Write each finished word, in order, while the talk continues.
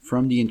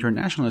From the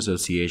International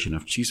Association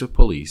of Chiefs of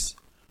Police,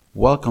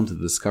 welcome to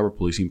the Discover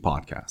Policing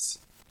Podcast.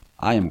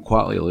 I am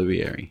Quatley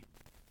Olivieri.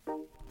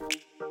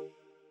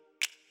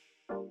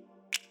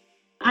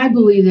 I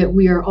believe that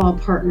we are all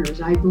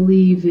partners. I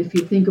believe if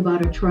you think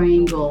about a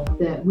triangle,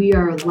 that we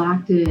are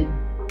locked in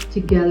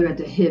together at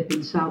the hip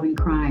in solving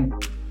crime.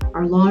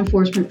 Our law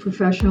enforcement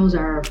professionals,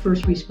 our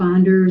first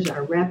responders,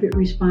 our rapid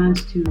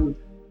response to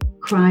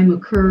crime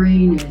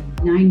occurring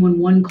and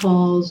 911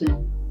 calls,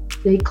 and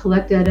they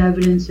collect that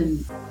evidence.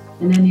 And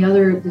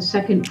then the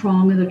second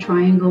prong of the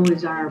triangle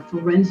is our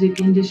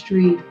forensic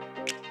industry.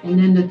 And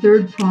then the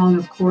third prong,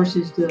 of course,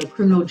 is the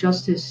criminal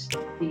justice,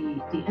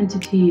 the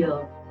entity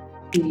of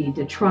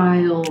the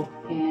trial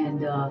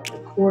and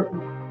the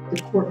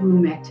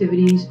courtroom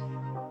activities.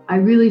 I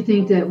really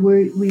think that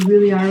we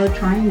really are a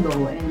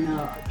triangle and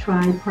a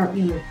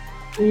tri-partner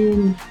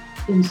in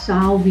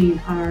solving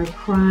our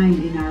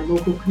crime in our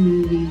local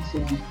communities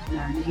and in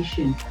our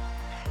nation.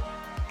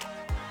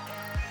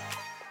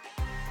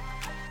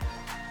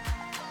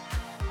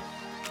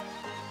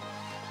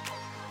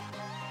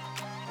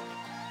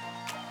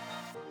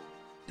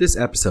 This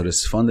episode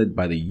is funded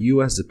by the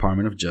U.S.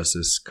 Department of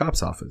Justice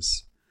COPS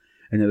Office,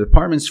 and the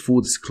department's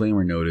full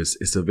disclaimer notice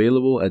is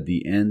available at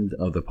the end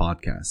of the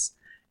podcast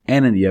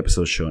and in the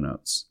episode show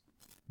notes.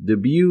 The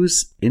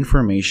views,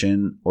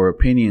 information, or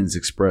opinions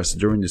expressed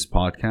during this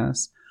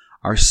podcast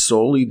are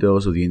solely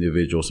those of the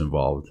individuals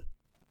involved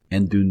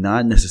and do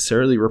not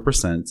necessarily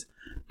represent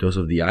those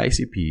of the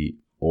ICP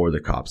or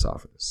the COPS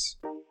Office.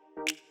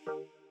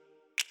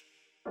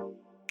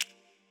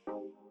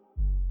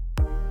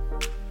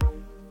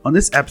 On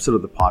this episode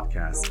of the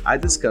podcast, I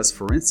discuss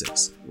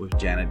forensics with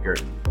Janet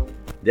Girten,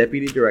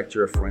 Deputy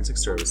Director of Forensic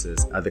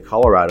Services at the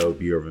Colorado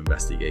Bureau of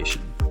Investigation.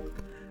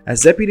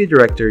 As Deputy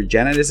Director,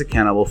 Janet is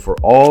accountable for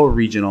all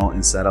regional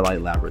and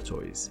satellite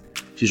laboratories.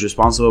 She's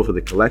responsible for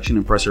the collection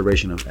and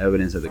preservation of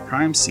evidence at the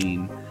crime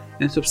scene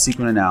and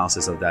subsequent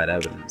analysis of that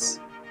evidence.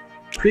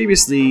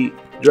 Previously,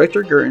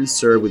 Director Girten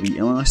served with the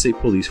Illinois State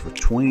Police for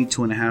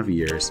 22 and a half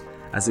years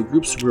as the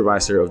group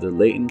supervisor of the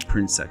latent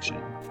print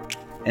section,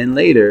 and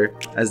later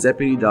as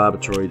Deputy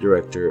Laboratory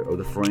Director of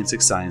the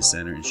Forensic Science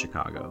Center in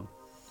Chicago.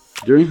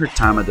 During her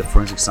time at the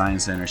Forensic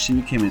Science Center, she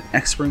became an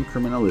expert in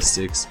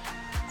criminalistics,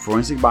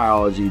 forensic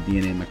biology,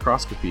 DNA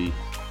microscopy,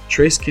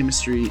 trace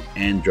chemistry,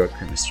 and drug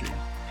chemistry.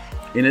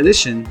 In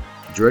addition,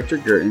 Director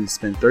Girten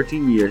spent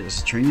 13 years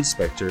as a training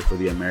inspector for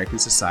the American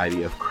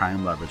Society of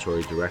Crime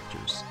Laboratory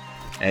Directors,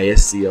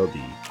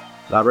 ASCLD,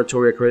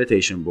 Laboratory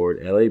Accreditation Board,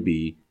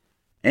 LAB,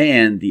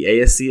 and the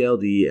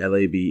ASCLD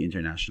LAB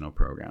International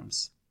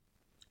Programs.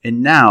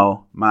 And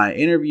now, my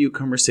interview,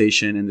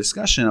 conversation, and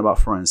discussion about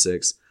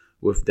forensics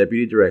with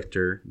Deputy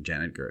Director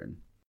Janet Girten.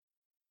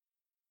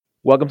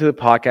 Welcome to the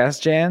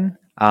podcast, Jan.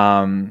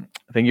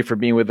 Thank you for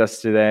being with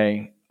us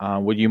today.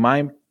 Would you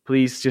mind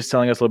please just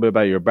telling us a little bit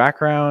about your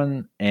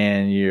background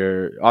and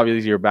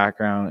your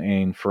background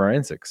in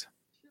forensics?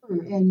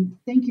 Sure, and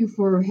thank you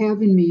for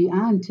having me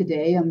on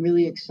today. I'm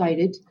really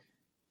excited.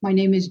 My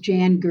name is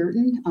Jan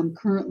Girten. I'm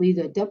currently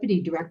the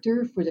Deputy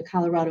Director for the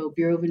Colorado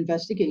Bureau of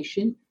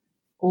Investigation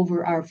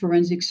over our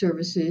forensic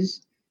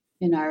services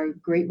in our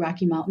great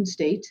Rocky Mountain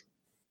state.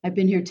 I've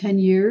been here 10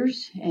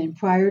 years, and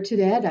prior to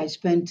that, I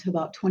spent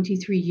about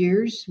 23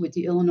 years with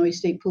the Illinois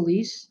State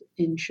Police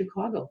in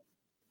Chicago.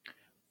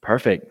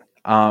 Perfect.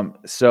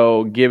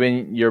 So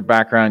given your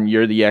background,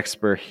 you're the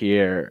expert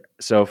here.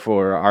 So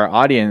for our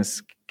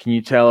audience, can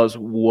you tell us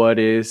what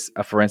is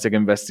a forensic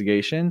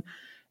investigation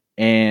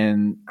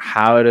and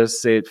how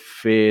does it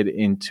fit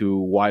into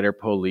wider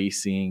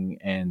policing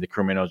and the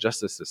criminal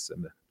justice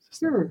system?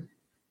 Sure.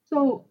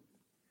 So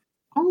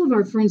all of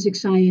our forensic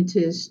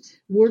scientists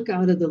work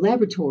out of the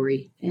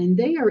laboratory, and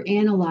they are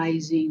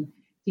analyzing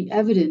the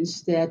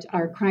evidence that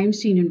our crime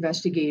scene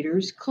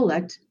investigators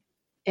collect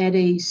at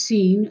a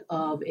scene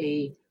of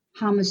a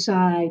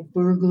homicide,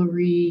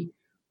 burglary,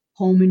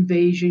 home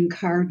invasion,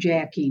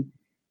 carjacking.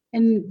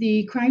 And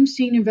the crime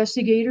scene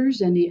investigators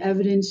and the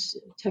evidence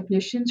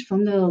technicians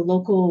from the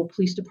local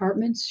police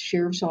departments,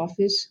 sheriff's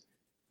office,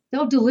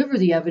 they'll deliver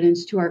the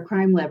evidence to our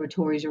crime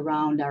laboratories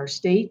around our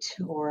state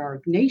or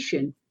our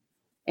nation,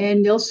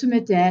 and they'll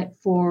submit that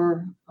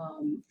for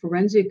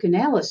forensic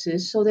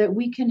analysis so that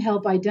we can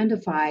help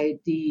identify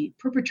the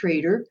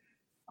perpetrator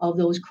of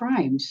those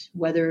crimes,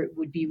 whether it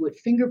would be with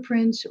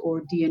fingerprints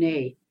or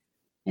DNA.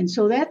 And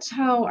so that's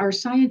how our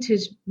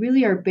scientists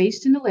really are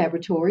based in the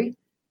laboratory.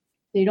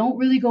 They don't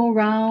really go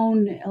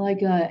around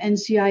like a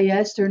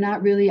NCIS. They're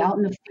not really out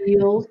in the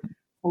field,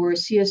 or a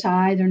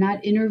CSI. They're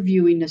not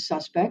interviewing the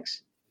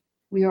suspects.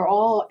 We are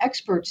all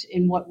experts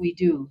in what we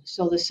do.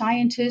 So the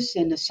scientists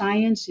and the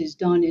science is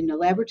done in the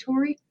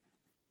laboratory,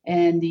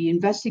 and the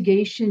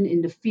investigation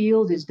in the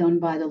field is done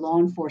by the law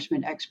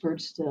enforcement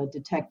experts, the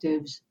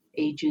detectives,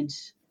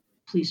 agents,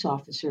 police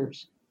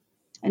officers.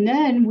 And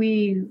then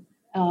we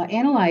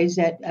analyze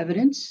that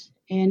evidence,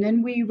 and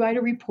then we write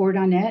a report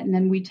on that, and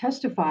then we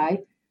testify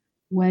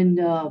when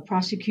the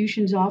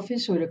prosecution's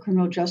office or the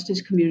criminal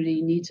justice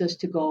community needs us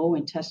to go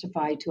and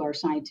testify to our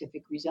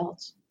scientific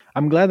results.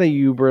 I'm glad that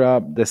you brought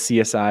up the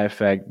CSI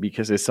effect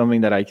because it's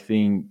something that I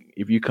think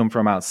if you come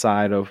from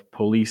outside of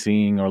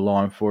policing or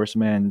law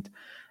enforcement,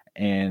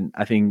 and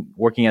I think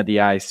working at the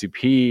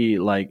ICP,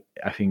 like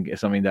I think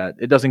it's something that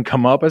it doesn't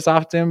come up as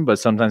often, but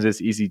sometimes it's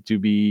easy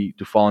to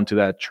fall into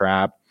that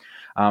trap.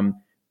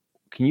 Um,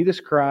 can you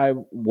describe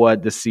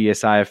what the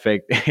CSI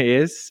effect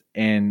is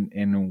and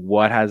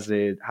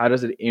how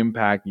does it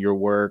impact your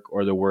work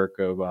or the work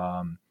of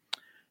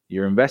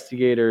your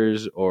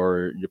investigators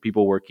or your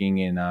people working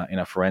in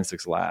a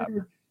forensics lab?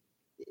 Sure.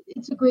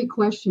 It's a great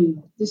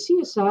question. The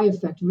CSI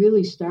effect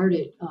really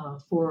started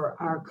for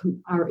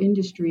our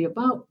industry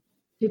about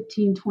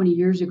 15, 20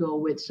 years ago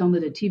with some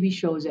of the TV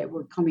shows that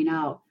were coming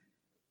out.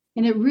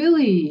 And it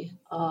really,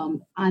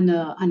 on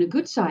the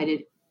good side,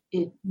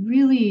 it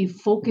really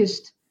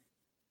focused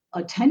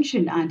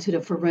attention onto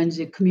the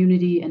forensic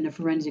community and the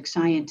forensic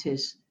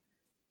scientists.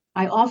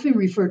 I often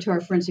refer to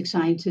our forensic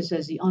scientists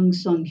as the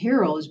unsung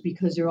heroes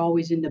because they're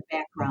always in the Mhm.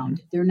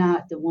 background. They're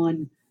not the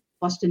one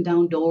busting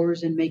down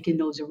doors and making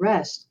those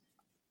arrests.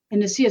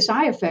 And the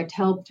CSI effect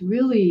helped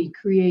really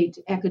create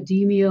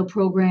academia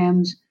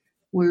programs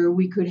where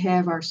we could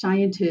have our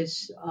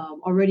scientists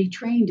already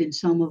trained in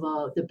some of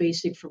the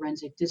basic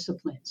forensic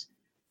disciplines.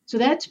 So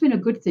that's been a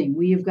good thing.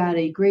 We have got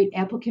a great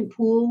applicant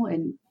pool,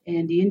 and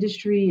the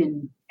industry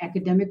and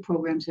academic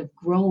programs have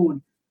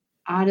grown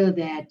out of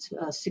that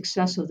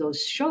success of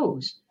those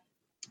shows.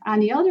 On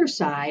the other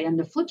side, on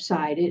the flip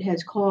side, it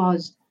has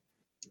caused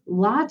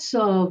lots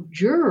of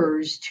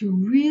jurors to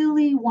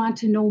really want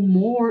to know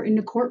more in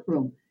the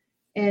courtroom.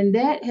 And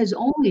that has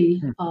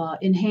only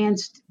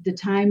enhanced the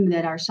time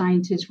that our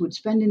scientists would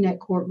spend in that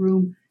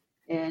courtroom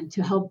and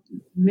to help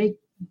make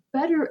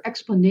better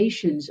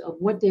explanations of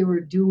what they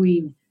were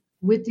doing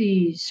with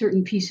the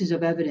certain pieces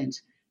of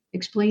evidence,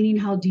 explaining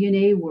how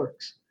DNA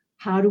works.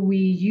 How do we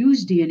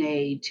use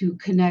DNA to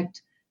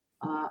connect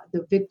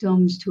the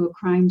victims to a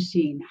crime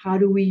scene? How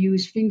do we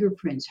use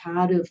fingerprints?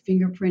 How do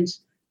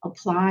fingerprints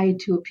apply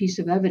to a piece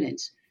of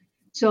evidence?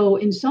 So,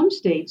 in some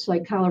states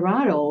like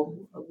Colorado,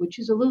 which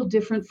is a little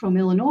different from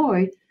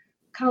Illinois,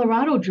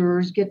 Colorado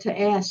jurors get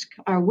to ask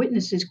our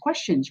witnesses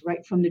questions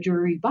right from the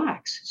jury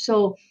box.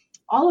 So,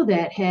 all of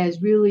that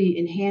has really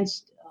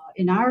enhanced,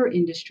 in our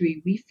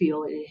industry, we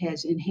feel it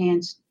has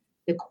enhanced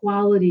the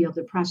quality of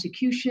the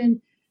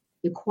prosecution,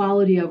 the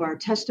quality of our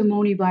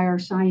testimony by our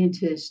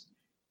scientists,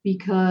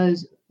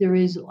 because there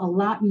is a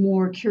lot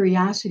more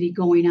curiosity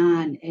going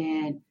on,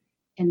 and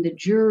the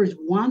jurors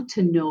want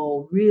to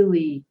know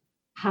really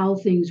how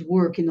things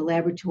work in the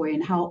laboratory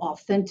and how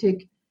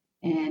authentic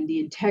and the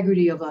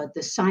integrity of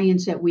the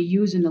science that we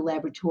use in the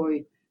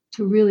laboratory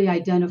to really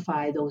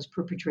identify those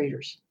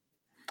perpetrators.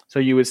 So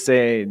you would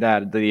say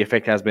that the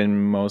effect has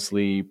been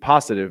mostly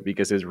positive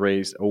because it's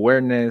raised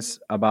awareness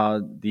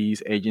about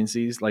these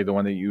agencies, like the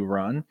one that you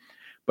run,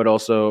 but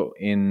also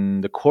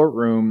in the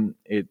courtroom,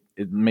 it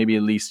maybe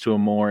leads to a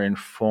more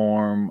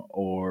informed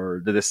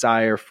or the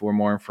desire for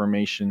more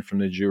information from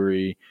the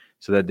jury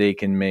so that they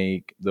can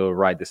make the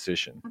right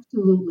decision.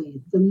 Absolutely.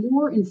 The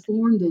more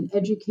informed and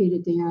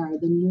educated they are,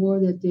 the more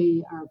that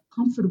they are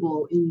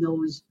comfortable in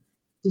those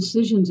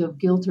decisions of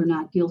guilt or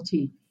not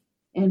guilty.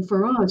 And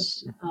for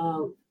us,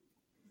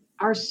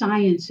 our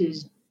science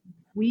is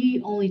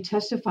we only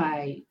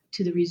testify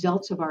to the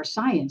results of our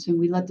science and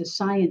we let the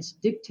science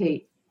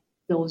dictate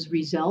those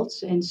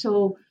results. And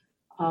so,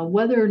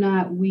 whether or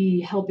not we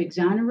help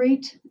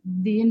exonerate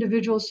the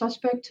individual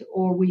suspect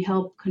or we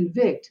help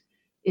convict,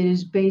 it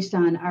is based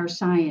on our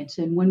science.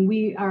 And when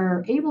we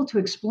are able to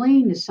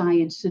explain the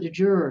science to the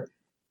juror,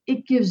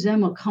 it gives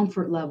them a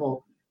comfort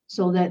level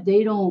so that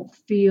they don't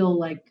feel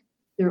like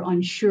they're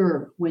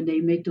unsure when they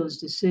make those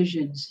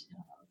decisions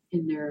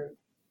in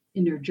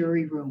their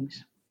jury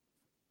rooms.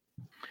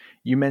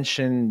 You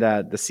mentioned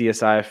that the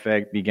CSI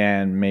effect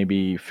began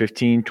maybe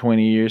 15,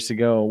 20 years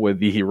ago with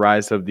the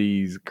rise of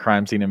these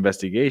crime scene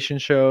investigation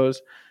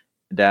shows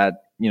that,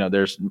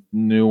 there's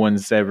new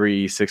ones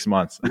every 6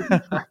 months.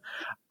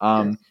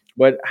 Yes.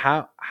 But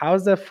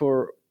how's that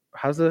for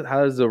how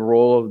does the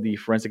role of the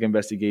forensic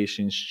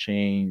investigations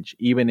change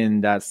even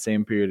in that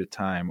same period of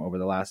time over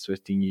the last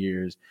 15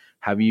 years?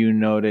 Have you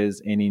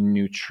noticed any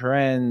new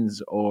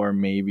trends or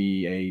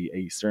maybe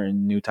a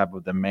certain new type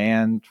of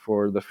demand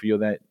for the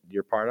field that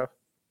you're part of?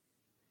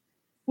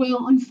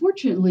 Well,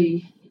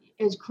 unfortunately,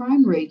 as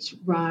crime rates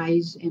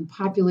rise and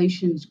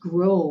populations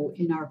grow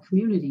in our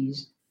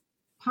communities,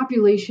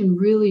 population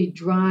really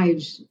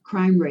drives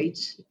crime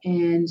rates.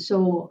 And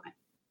so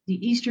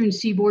the eastern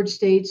seaboard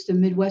states, the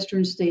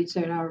Midwestern states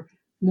that are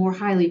more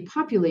highly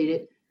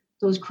populated,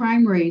 those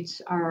crime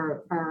rates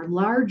are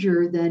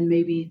larger than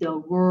maybe the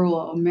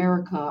rural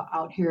America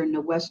out here in the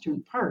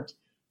western part.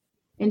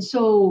 And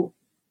so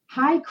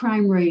high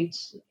crime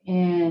rates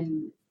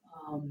and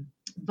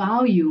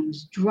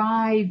volumes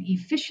drive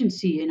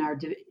efficiency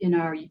in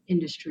our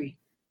industry.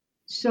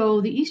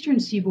 So the eastern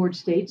seaboard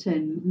states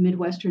and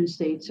midwestern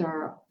states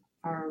are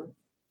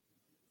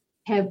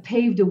have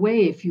paved the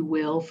way, if you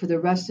will, for the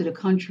rest of the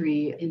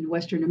country in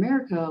Western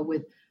America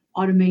with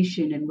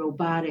automation and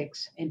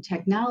robotics and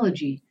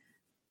technology.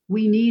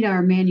 We need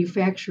our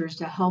manufacturers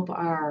to help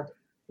our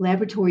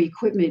laboratory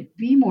equipment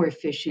be more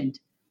efficient,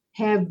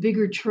 have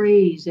bigger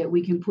trays that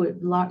we can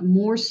put a lot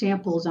more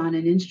samples on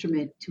an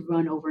instrument to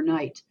run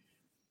overnight.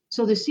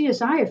 So the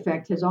CSI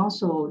effect has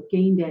also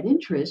gained that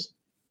interest,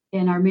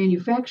 and our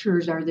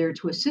manufacturers are there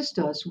to assist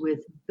us with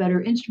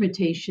better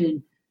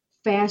instrumentation,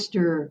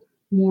 faster,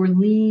 more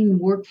lean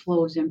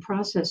workflows and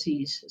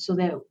processes so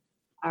that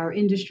our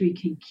industry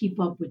can keep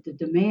up with the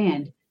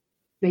demand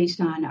based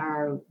on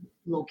our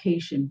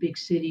location, big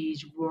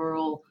cities,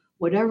 rural,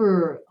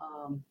 whatever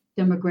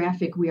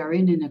demographic we are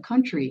in the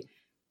country.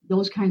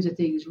 Those kinds of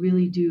things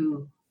really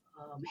do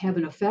have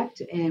an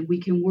effect, and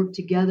we can work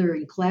together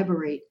and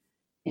collaborate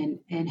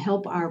and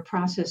help our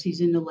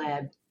processes in the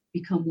lab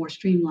become more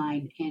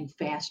streamlined and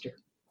faster.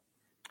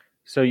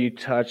 So you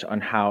touch on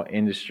how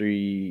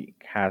industry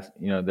has,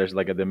 there's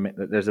like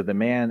there's a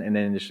demand, and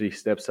then industry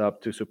steps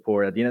up to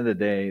support. At the end of the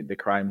day, the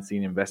crime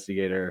scene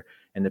investigator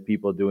and the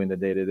people doing the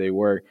day-to-day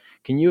work.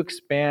 Can you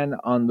expand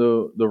on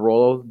the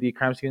role of the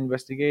crime scene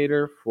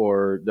investigator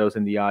for those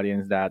in the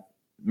audience that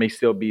may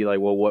still be like,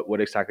 well,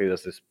 what exactly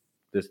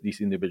does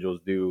these individuals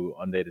do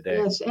on day to day?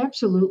 Yes,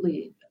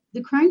 absolutely.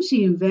 The crime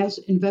scene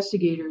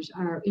investigators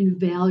are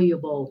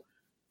invaluable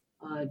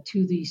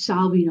to the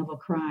solving of a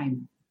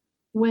crime.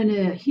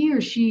 When he or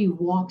she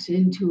walks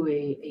into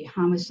a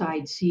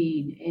homicide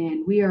scene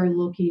and we are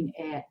looking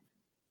at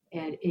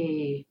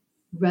a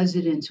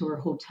residence or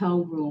a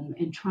hotel room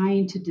and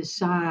trying to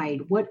decide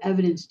what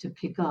evidence to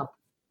pick up,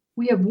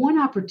 we have one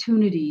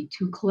opportunity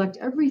to collect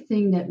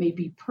everything that may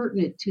be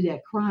pertinent to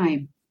that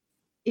crime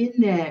in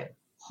that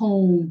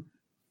home,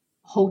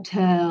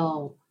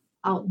 hotel,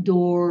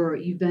 outdoor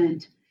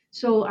event.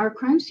 So our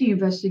crime scene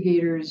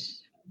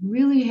investigators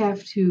really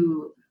have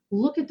to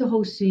look at the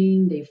whole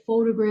scene. They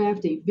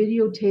photograph, they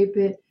videotape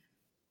it,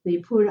 they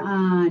put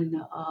on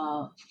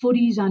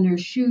footies on their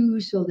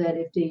shoes so that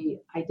if they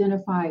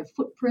identify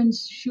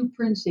footprints, shoe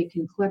prints, they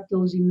can collect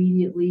those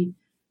immediately.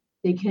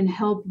 They can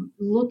help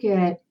look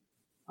at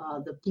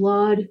the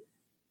blood,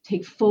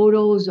 take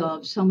photos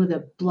of some of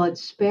the blood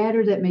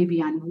spatter that may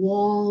be on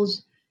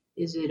walls.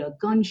 Is it a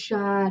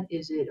gunshot?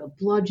 Is it a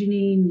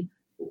bludgeoning?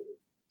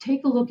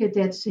 Take a look at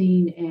that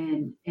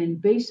scene,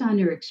 and based on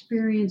their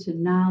experience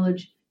and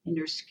knowledge and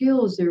their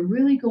skills, they're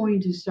really going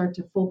to start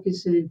to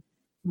focus in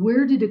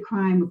where did the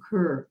crime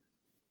occur?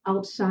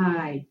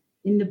 Outside,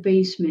 in the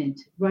basement,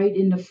 right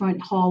in the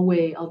front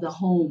hallway of the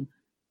home,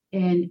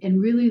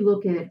 and really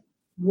look at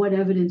what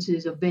evidence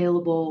is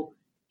available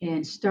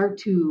and start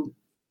to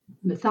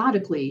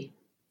methodically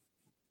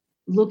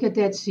look at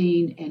that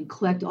scene and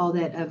collect all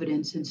that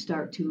evidence and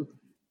start to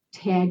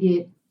tag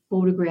it,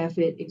 photograph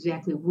it,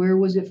 exactly where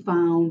was it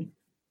found,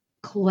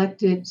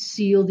 collect it,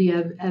 seal the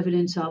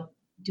evidence up,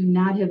 do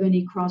not have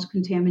any cross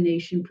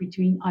contamination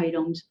between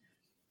items.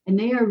 And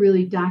they are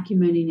really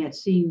documenting that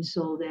scene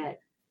so that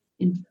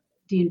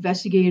the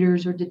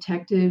investigators or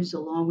detectives,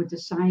 along with the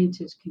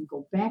scientists, can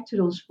go back to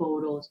those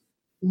photos,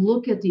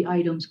 look at the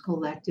items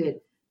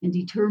collected, and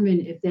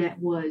determine if that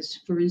was,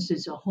 for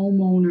instance, a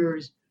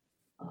homeowner's,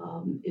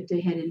 if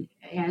they had an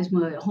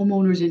asthma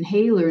homeowner's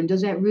inhaler, and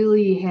does that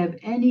really have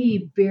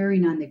any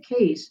bearing on the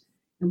case?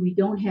 And we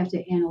don't have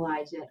to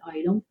analyze that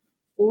item.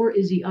 Or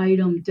is the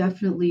item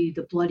definitely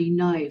the bloody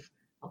knife,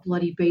 a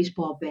bloody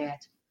baseball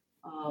bat?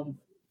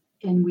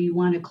 And we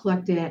want to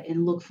collect that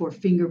and look for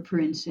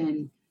fingerprints.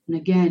 And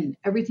again,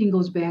 everything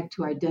goes back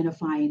to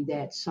identifying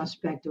that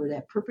suspect or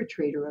that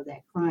perpetrator of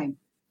that crime.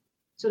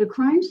 So the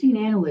crime scene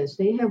analysts,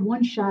 they have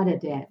one shot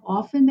at that.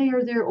 Often they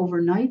are there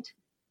overnight,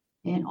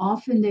 and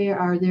often they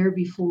are there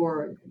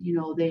before,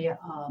 the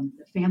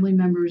family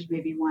members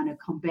maybe want to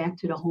come back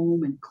to the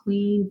home and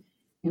clean,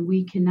 and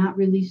we cannot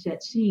release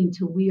that scene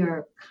till we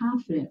are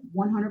confident,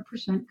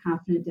 100%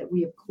 confident that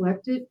we have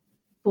collected,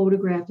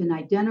 photographed, and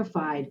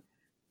identified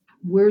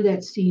where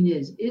that scene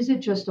is. Is it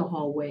just a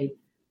hallway?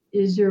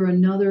 Is there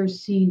another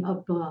scene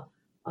up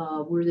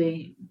where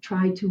they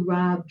try to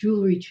rob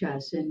jewelry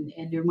chests, and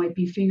there might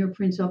be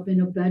fingerprints up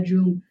in a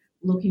bedroom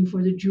looking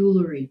for the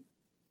jewelry?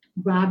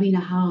 Robbing a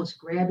house,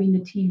 grabbing the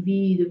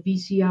TV, the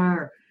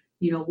VCR,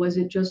 was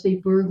it just a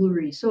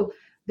burglary? So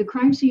the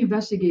crime scene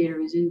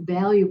investigator is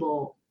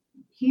invaluable.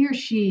 He or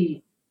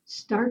she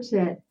starts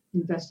that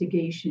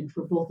investigation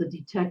for both the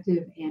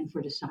detective and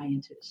for the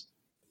scientist.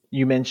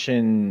 You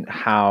mentioned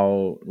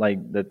how like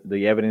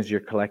the evidence you're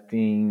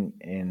collecting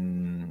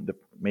and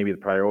maybe the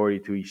priority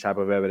to each type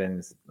of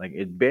evidence, like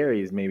it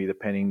varies maybe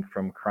depending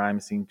from crime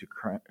scene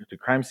to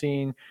crime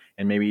scene,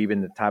 and maybe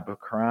even the type of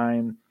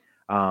crime.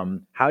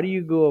 How do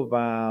you go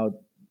about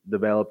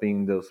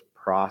developing those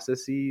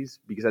processes?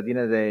 Because at the end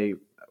of the day,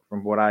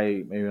 from what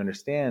I maybe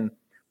understand,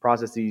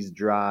 processes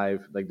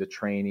drive like the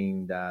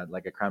training that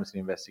like a crime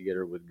scene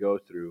investigator would go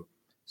through.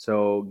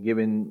 So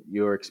given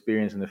your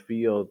experience in the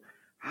field,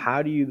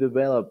 how do you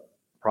develop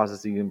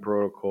processes and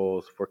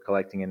protocols for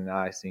collecting and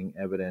analyzing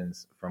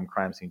evidence from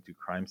crime scene to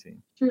crime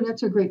scene? Sure,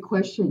 that's a great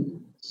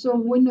question. So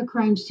when the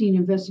crime scene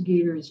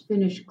investigator is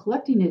finished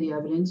collecting the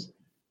evidence,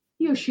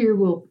 he or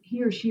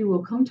she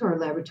will come to our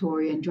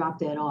laboratory and drop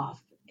that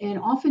off. And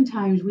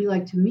oftentimes we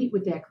like to meet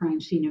with that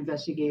crime scene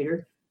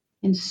investigator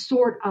and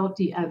sort out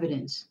the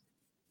evidence.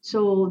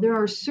 So there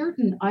are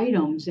certain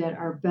items that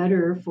are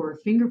better for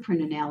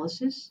fingerprint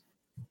analysis.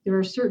 There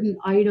are certain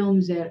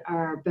items that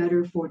are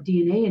better for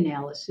DNA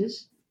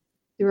analysis.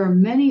 There are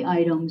many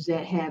items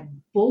that have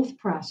both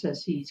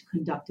processes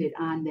conducted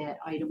on that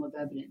item of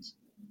evidence.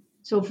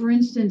 So, for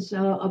instance,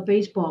 a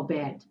baseball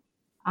bat.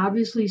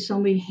 Obviously,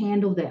 somebody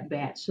handled that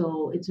bat,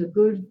 so it's a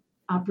good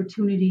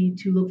opportunity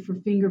to look for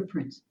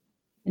fingerprints.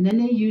 And then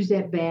they use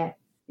that bat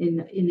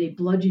in a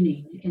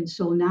bludgeoning. And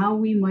so now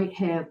we might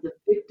have the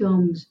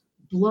victim's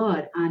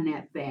blood on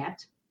that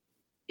bat.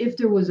 If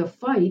there was a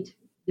fight,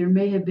 there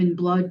may have been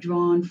blood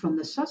drawn from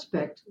the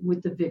suspect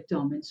with the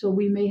victim. And so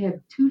we may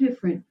have two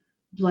different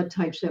blood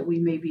types that we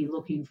may be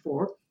looking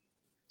for.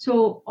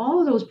 So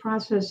all of those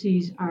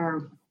processes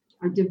are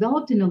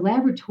developed in the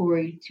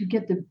laboratory to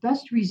get the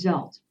best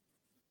result.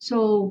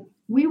 So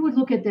we would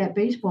look at that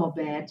baseball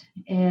bat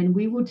and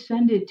we would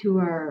send it to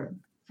our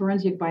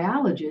forensic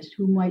biologist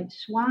who might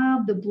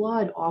swab the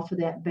blood off of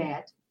that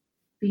bat,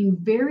 being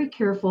very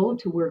careful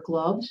to wear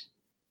gloves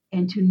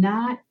and to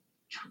not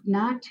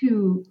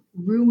to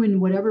ruin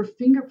whatever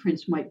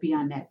fingerprints might be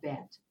on that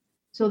bat.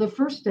 So the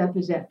first step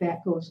is that bat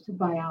goes to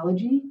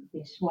biology,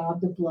 they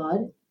swab the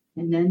blood,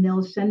 and then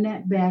they'll send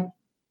that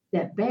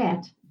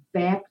bat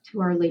back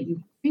to our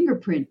latent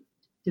fingerprint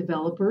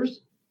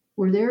developers,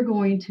 where they're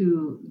going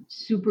to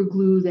super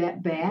glue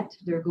that bat.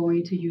 They're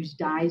going to use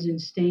dyes and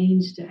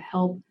stains to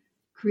help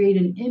create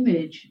an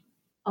image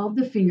of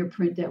the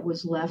fingerprint that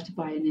was left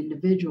by an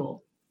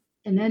individual.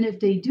 And then if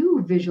they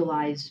do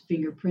visualize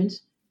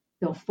fingerprints,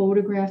 they'll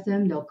photograph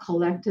them, they'll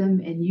collect them,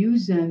 and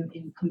use them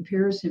in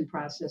comparison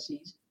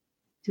processes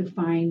to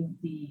find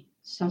the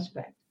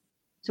suspect.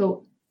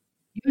 So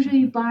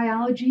usually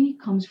biology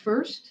comes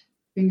first,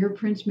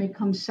 fingerprints may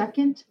come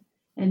second,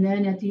 and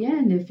then at the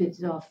end, if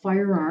it's a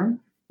firearm,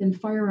 then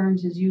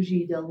firearms is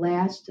usually the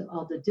last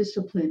of the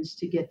disciplines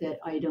to get that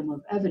item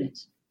of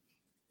evidence.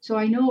 So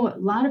I know a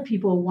lot of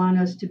people want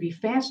us to be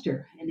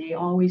faster, and they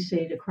always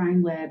say the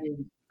crime lab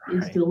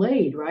is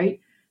delayed, right?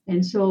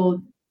 And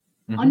so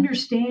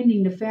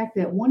understanding the fact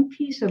that one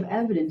piece of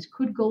evidence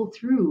could go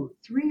through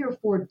 3 or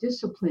 4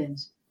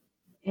 disciplines,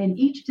 and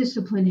each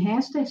discipline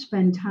has to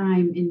spend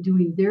time in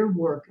doing their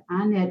work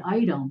on that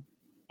item,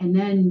 and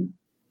then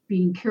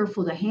being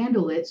careful to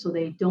handle it so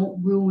they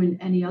don't ruin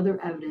any other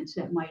evidence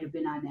that might have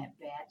been on that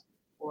bat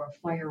or a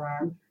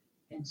firearm.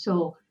 And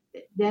so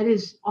that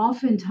is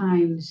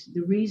oftentimes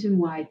the reason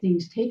why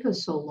things take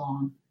us so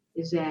long,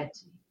 is that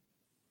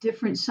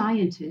different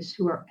scientists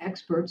who are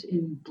experts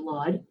in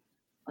blood,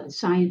 a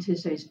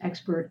scientist that is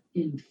expert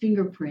in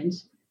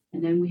fingerprints,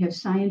 and then we have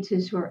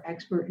scientists who are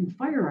expert in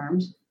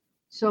firearms.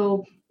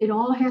 So it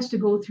all has to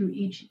go through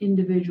each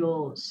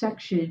individual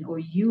section or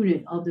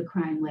unit of the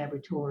crime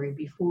laboratory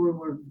before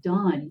we're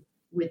done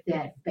with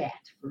that bat,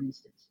 for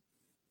instance.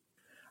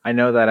 I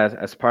know that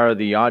as part of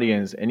the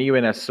audience, and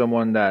even as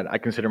someone that I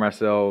consider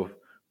myself,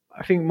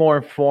 I think, more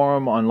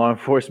informed on law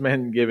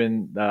enforcement,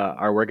 given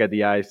our work at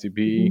the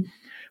ISCP.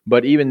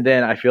 But even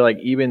then, I feel like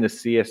even the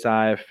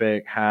CSI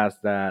effect has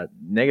that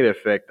negative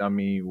effect on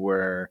me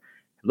where,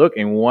 look,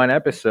 in one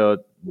episode,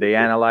 they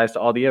analyzed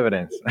all the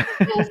evidence.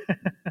 Yes.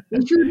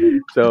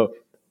 So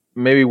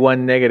maybe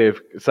one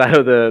negative side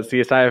of the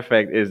CSI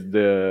effect is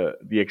the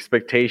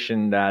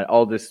expectation that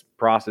all these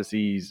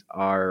processes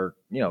are,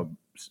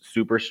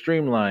 super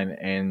streamlined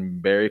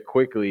and very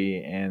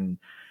quickly, and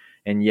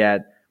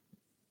yet,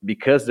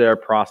 because there are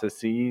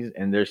processes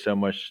and there's so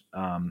much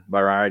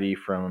variety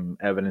from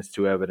evidence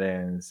to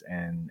evidence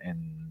and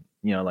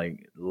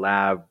like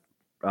lab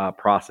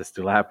process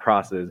to lab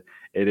process,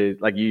 it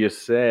is, like you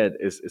just said,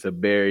 it's a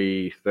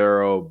very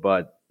thorough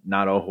but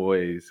not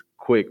always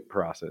quick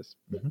process.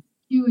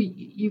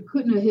 You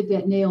couldn't have hit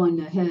that nail on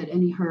the head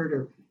any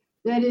harder.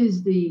 That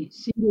is the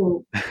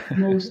single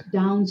most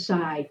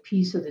downside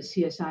piece of the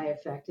CSI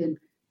effect. And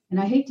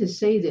I hate to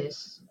say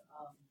this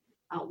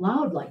out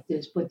loud like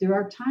this, but there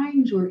are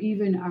times where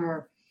even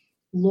our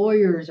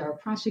lawyers, our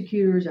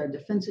prosecutors, our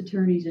defense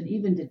attorneys, and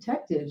even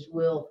detectives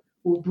will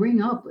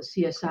bring up a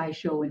CSI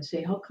show and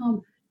say, how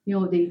come,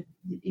 they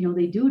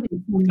do it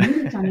in 20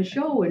 minutes on a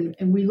show,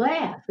 and we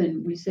laugh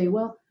and we say,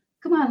 well,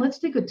 come on, let's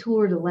take a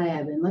tour of the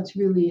lab and let's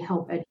really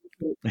help educate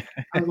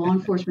our law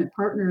enforcement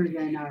partners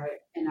and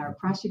our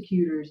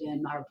prosecutors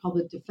and our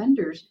public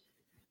defenders,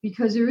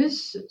 because there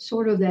is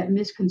sort of that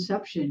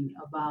misconception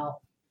about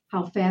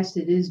how fast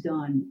it is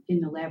done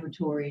in the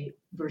laboratory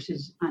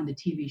versus on the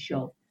TV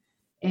show.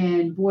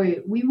 And boy,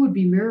 we would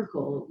be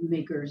miracle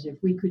makers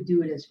if we could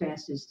do it as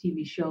fast as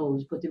TV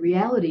shows. But the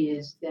reality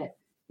is that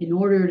in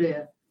order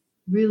to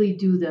really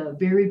do the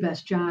very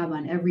best job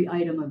on every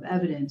item of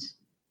evidence,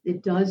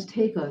 it does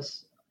take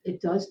us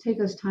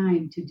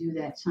time to do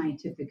that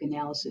scientific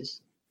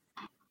analysis.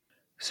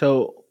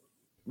 So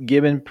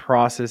given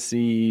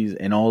processes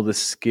and all the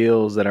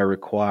skills that are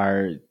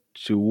required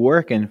to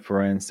work in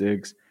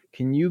forensics,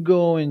 can you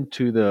go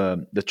into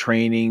the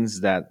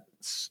trainings that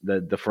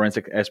the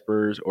forensic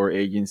experts or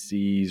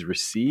agencies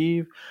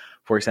receive?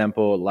 For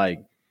example,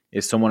 like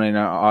if someone in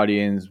our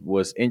audience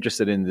was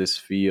interested in this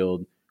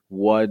field,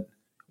 what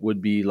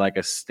would be like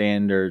a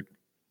standard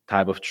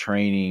type of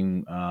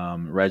training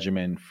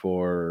regimen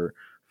for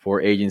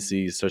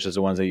agencies such as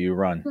the ones that you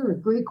run? Sure,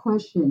 great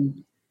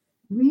question.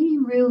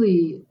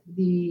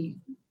 The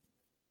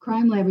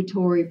crime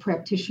laboratory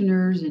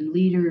practitioners and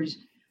leaders,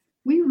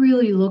 we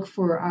really look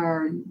for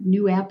our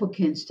new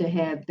applicants to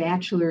have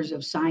bachelor's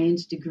of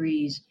science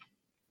degrees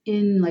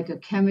in like a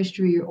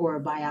chemistry or a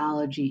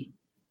biology.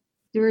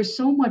 There is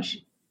so much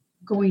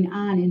going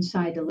on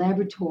inside the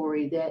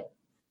laboratory that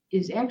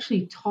is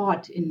actually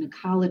taught in the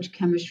college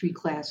chemistry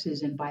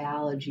classes and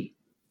biology.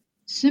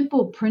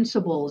 Simple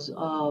principles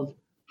of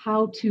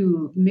how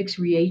to mix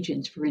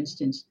reagents, for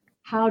instance,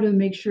 how to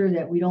make sure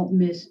that we don't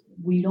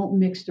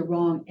mix the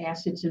wrong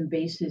acids and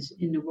bases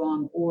in the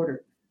wrong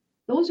order.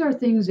 Those are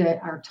things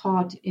that are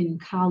taught in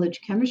college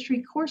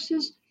chemistry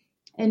courses.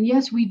 And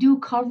yes, we do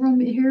cover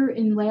them here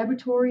in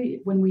laboratory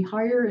when we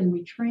hire and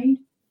we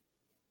train,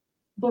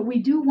 but we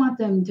do want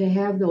them to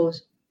have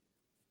those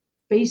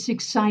basic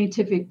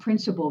scientific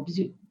principles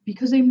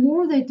because the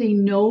more that they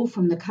know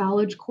from the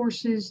college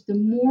courses, the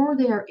more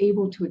they are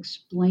able to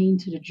explain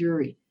to the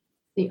jury.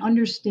 They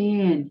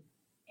understand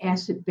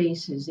acid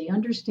bases, they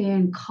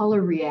understand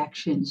color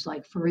reactions,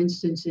 like for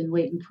instance in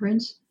latent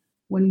prints,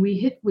 when we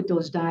hit with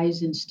those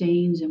dyes and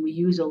stains and we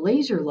use a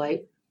laser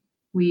light,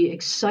 we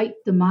excite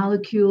the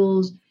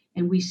molecules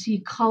and we see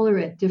color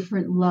at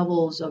different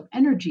levels of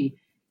energy.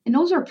 And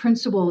those are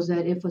principles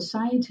that if a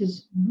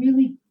scientist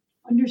really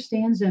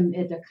understands them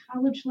at the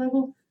college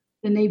level,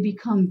 then they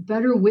become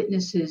better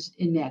witnesses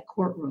in that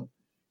courtroom.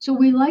 So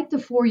we like the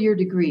 4 year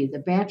degree, the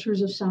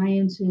Bachelor's of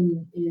Science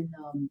in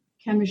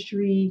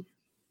chemistry,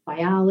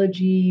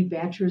 biology,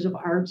 Bachelor's of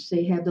Arts.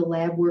 They have the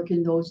lab work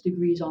in those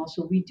degrees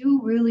also. We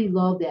do really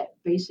love that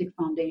basic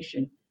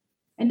foundation.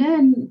 And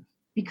then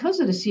because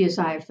of the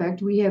CSI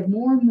effect, we have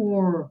more and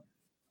more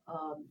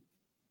um,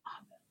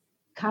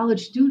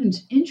 college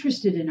students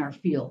interested in our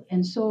field.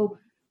 And so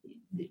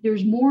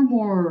there's more and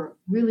more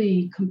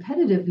really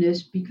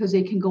competitiveness because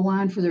they can go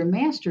on for their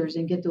masters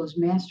and get those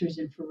masters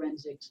in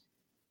forensics.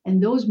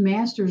 And those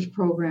master's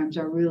programs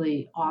are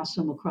really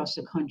awesome across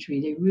the country.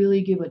 They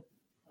really give a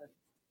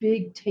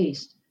big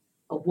taste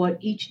of what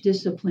each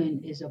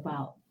discipline is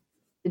about.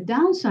 The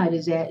downside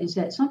is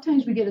that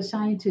sometimes we get a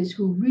scientist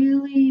who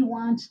really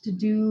wants to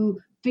do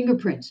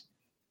fingerprints,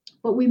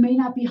 but we may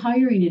not be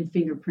hiring in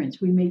fingerprints.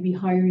 We may be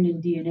hiring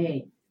in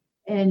DNA.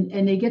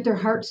 And they get their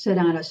heart set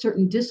on a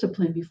certain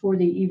discipline before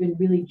they even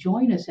really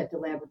join us at the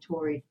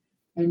laboratory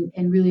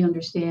and really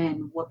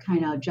understand what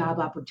kind of job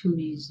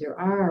opportunities there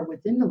are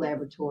within the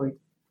laboratory.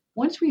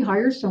 Once we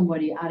hire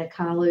somebody out of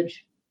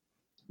college,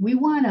 we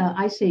want to,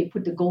 I say,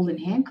 put the golden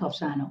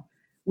handcuffs on them.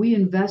 We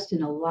invest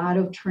in a lot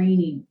of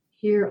training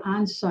here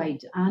on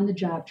site, on the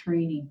job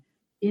training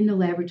in the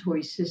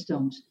laboratory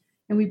systems.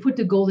 And we put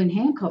the golden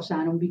handcuffs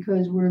on them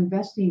because we're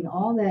investing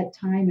all that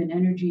time and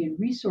energy and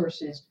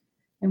resources.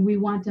 And we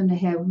want them to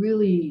have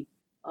really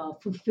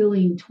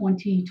fulfilling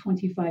 20,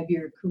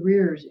 25-year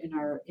careers in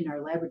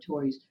our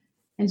laboratories.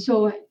 And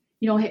so,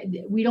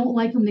 we don't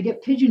like them to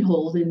get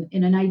pigeonholed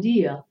in an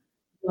idea,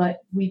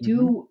 but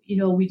Mhm.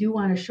 we do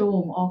want to show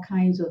them all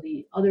kinds of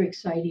the other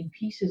exciting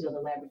pieces of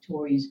the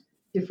laboratories,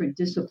 different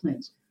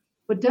disciplines.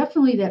 But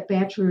definitely that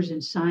bachelor's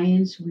in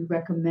science, we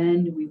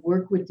recommend. We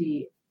work with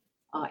the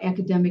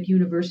academic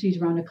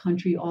universities around the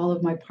country, all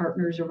of my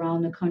partners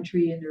around the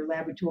country in their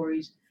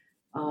laboratories,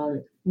 uh,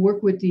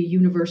 work with the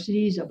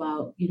universities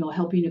about,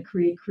 helping to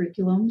create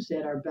curriculums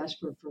that are best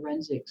for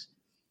forensics.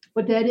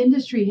 But that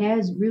industry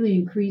has really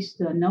increased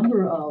the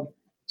number of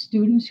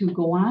students who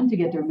go on to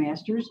get their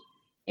masters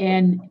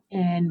and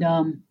and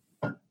um,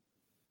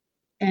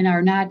 and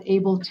are not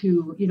able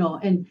to,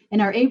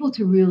 and are able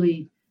to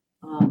really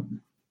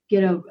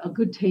get a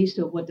good taste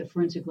of what the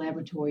forensic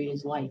laboratory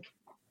is like.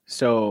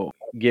 So,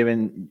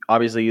 given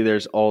obviously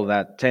there's all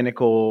that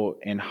technical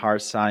and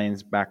hard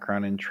science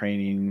background and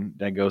training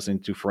that goes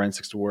into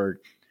forensics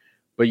work,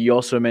 but you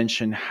also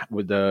mentioned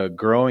with the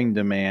growing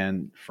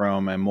demand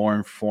from a more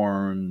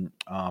informed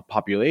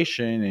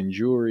population and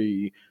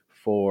jury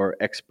for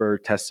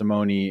expert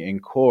testimony in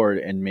court,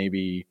 and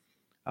maybe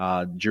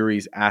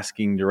juries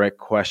asking direct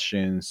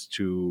questions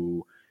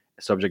to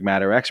subject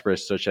matter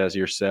experts such as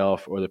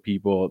yourself or the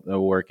people that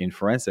work in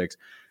forensics.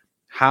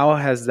 How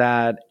has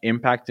that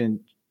impacted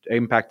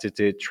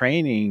the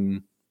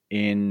training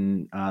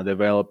in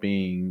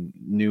developing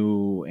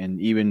new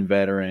and even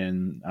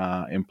veteran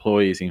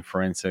employees in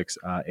forensics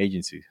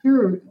agencies?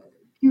 Sure.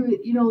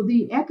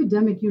 The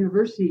academic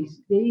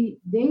universities, they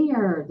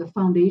are the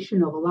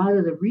foundation of a lot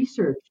of the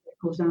research that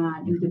goes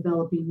on in Mhm.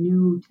 developing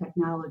new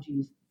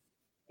technologies.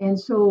 And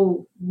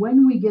so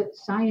when we get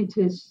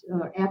scientists,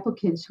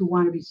 applicants who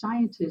want to be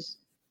scientists,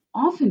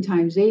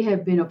 oftentimes they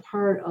have been a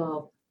part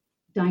of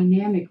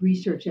dynamic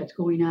research that's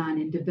going on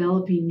and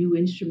developing new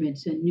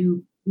instruments and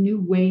new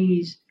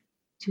ways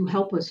to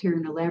help us here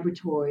in the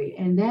laboratory.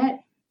 And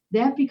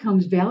that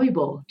becomes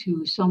valuable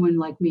to someone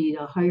like me,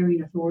 the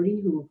hiring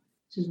authority, who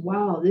says,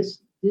 wow,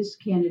 this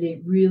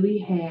candidate really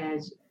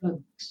has a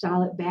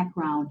solid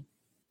background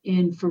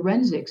in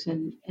forensics.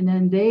 And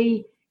then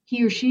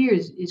he or she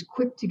is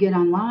quick to get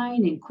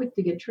online and quick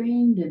to get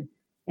trained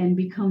and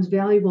becomes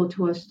valuable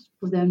to us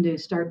for them to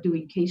start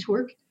doing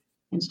casework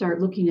and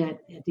start looking at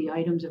the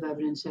items of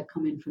evidence that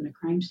come in from the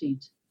crime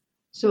scenes.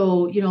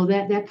 So,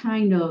 that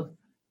kind of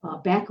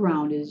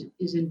background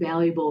is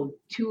invaluable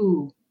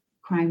to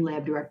crime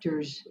lab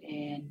directors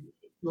and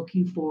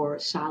looking for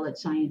solid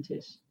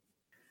scientists.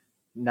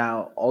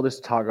 Now, all this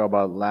talk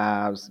about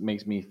labs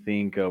makes me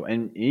think of,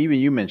 and even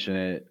you mentioned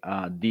it,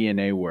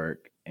 DNA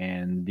work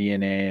and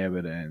DNA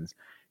evidence.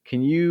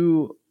 Can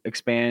you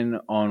expand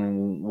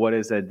on what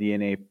is a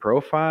DNA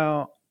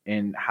profile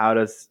and how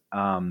does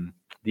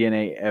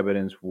DNA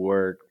evidence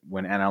work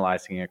when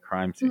analyzing a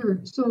crime scene? Sure.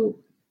 So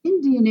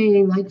in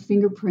DNA, like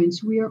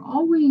fingerprints, we are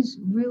always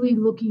really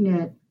looking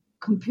at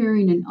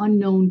comparing an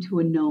unknown to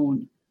a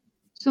known.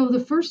 So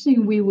the first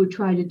thing we would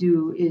try to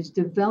do is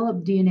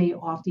develop DNA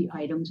off the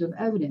items of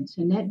evidence.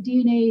 And that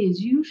DNA is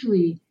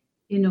usually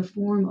in the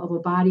form of a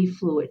body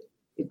fluid.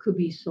 It could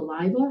be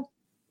saliva,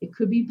 it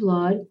could be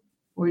blood,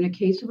 or in a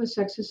case of a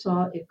sex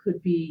assault, it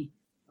could be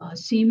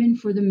semen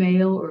for the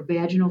male or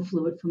vaginal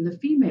fluid from the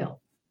female.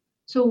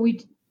 So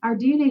our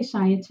DNA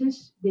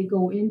scientists, they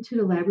go into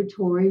the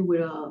laboratory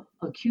with a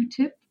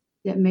Q-tip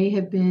that may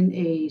have been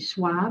a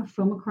swab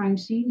from a crime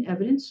scene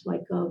evidence,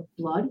 like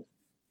blood,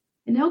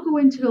 and they'll go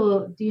into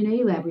the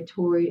DNA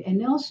laboratory and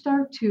they'll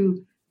start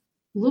to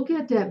look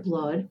at that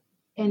blood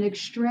and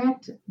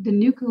extract the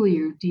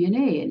nuclear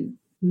DNA. And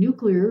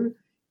nuclear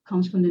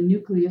comes from the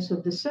nucleus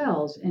of the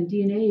cells, and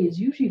DNA is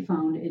usually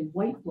found in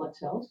white blood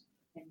cells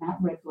and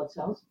not red blood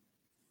cells,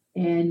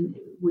 and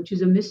which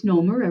is a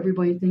misnomer.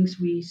 Everybody thinks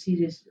we see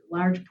this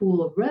large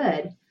pool of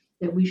red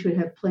that we should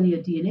have plenty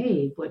of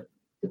DNA, but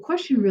the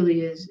question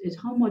really is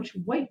how much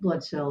white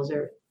blood cells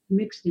are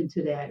mixed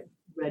into that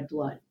red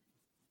blood.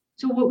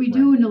 So what we Right.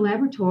 do in the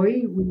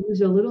laboratory, we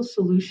use a little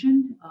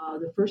solution.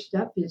 The first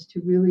step is to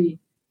really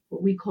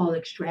what we call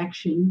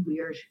extraction. We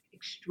are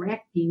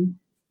extracting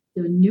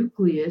the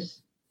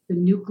nucleus, the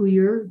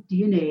nuclear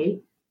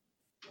DNA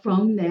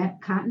from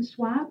that cotton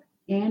swab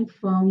and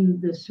from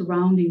the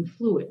surrounding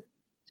fluid.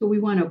 So we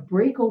want to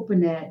break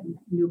open that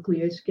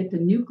nucleus, get the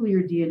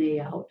nuclear DNA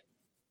out,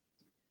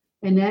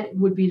 and that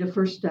would be the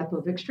first step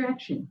of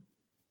extraction.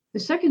 The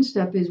second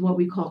step is what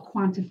we call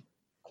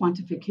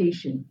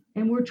quantification.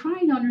 And we're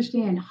trying to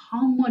understand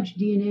how much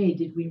DNA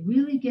did we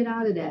really get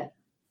out of that,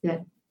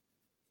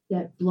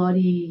 that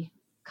bloody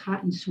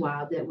cotton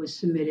swab that was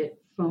submitted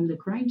from the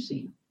crime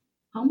scene.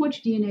 How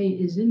much DNA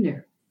is in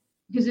there?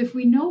 Because if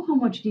we know how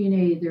much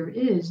DNA there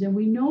is, then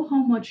we know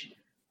how much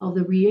of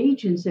the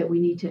reagents that we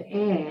need to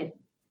add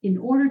in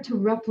order to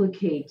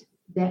replicate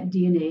that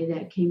DNA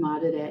that came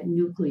out of that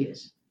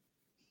nucleus.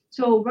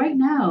 So right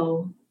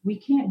now, we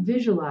can't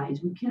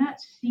visualize, we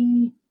cannot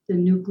see the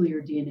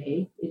nuclear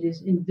DNA. It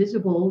is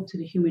invisible to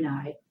the human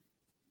eye.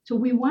 So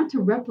we want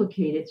to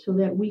replicate it so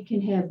that we can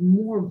have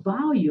more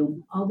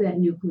volume of that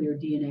nuclear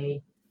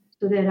DNA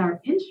so that our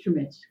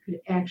instruments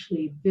could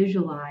actually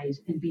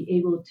visualize and be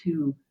able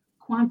to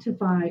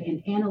quantify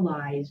and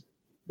analyze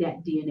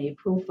that DNA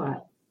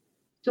profile.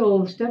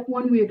 So step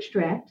one, we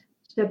extract.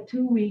 Step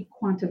two, we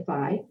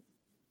quantify.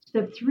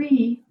 Step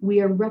three,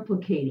 we are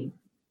replicating.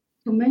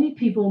 So many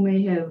people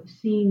may have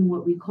seen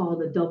what we call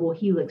the double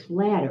helix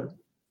ladder.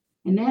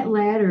 And that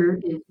ladder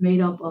is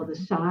made up of the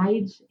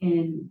sides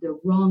and the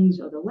rungs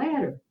of the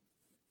ladder.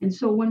 And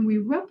so when we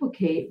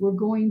replicate, we're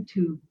going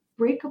to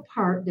break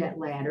apart that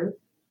ladder.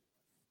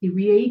 The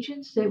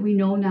reagents that we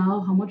know now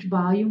how much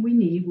volume we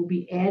need will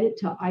be added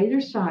to either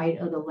side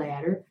of the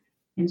ladder.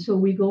 And so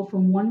we go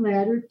from one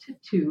ladder to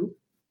two,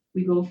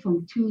 we go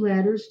from two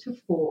ladders to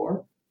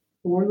four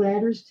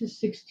ladders to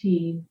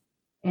 16,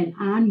 and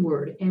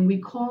onward. And we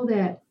call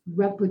that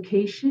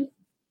replication.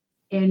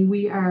 And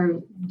we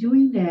are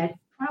doing that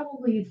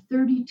probably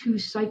 32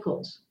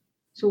 cycles.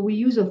 So we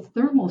use a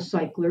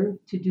thermocycler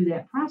to do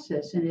that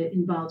process, and it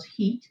involves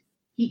heat.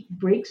 Heat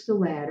breaks the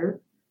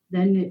ladder,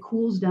 then it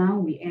cools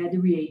down. We add the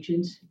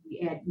reagents.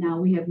 Now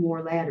we have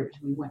more ladders.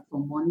 We went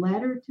from one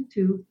ladder to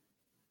two,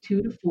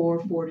 two to four,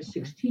 four to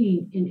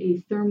 16 in a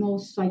thermal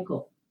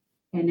cycle.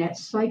 And that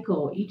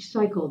cycle, each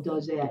cycle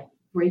does that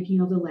breaking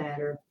of the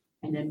ladder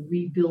and then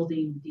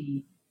rebuilding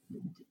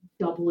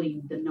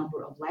doubling the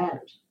number of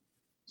ladders.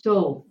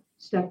 So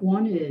step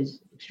one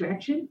is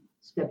extraction.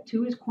 Step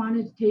two is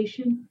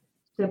quantitation.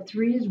 Step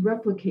three is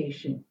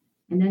replication.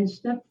 And then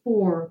step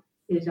four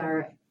is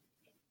our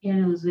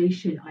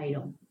analyzation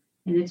item.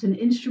 And it's an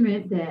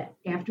instrument that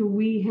after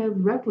we have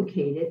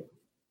replicated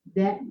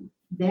that,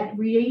 that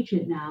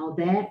reagent now,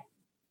 that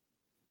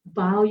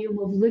volume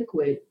of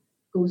liquid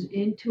goes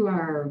into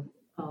our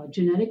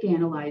genetic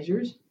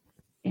analyzers,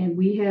 and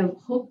we have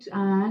hooked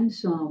on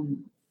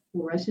some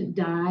fluorescent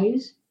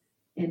dyes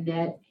and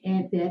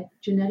that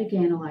genetic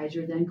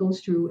analyzer then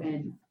goes through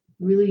and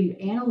really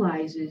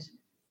analyzes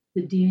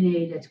the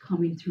DNA that's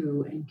coming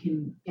through and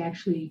can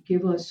actually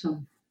give us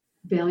some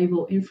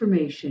valuable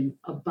information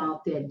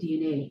about that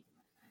DNA.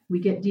 We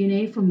get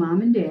DNA from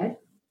mom and dad,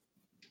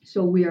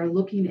 so we are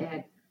looking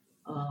at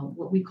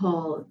what we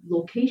call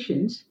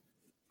locations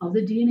of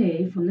the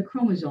DNA from the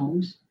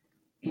chromosomes,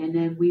 and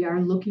then we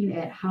are looking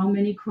at how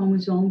many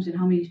chromosomes and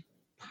how many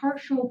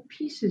partial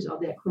pieces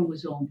of that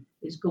chromosome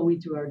is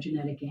going through our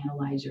genetic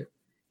analyzer.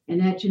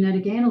 And that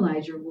genetic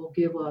analyzer will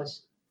give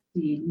us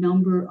the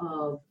number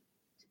of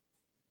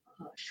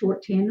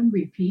short tandem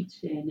repeats,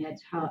 and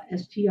that's how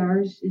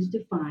STRs is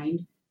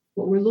defined.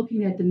 But we're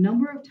looking at the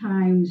number of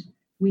times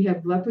we have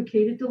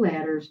replicated the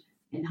ladders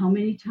and how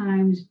many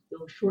times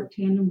those short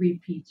tandem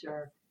repeats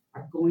are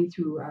going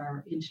through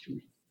our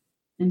instrument.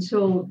 And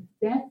so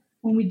that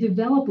when we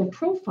develop a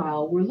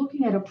profile, we're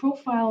looking at a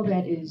profile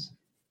that is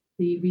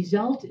the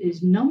result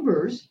is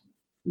numbers,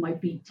 might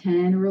be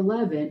 10 or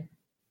 11,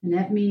 and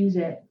that means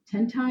that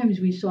 10 times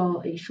we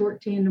saw a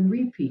short tandem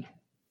repeat.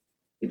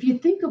 If you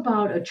think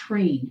about a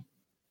train,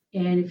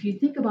 and if you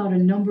think about a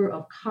number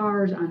of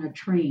cars on a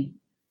train,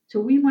 so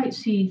we might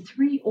see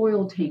 3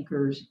 oil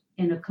tankers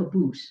and a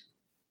caboose.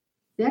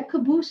 That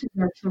caboose is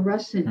our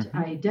fluorescent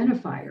Mhm.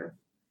 identifier.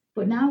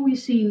 But now we've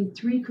seen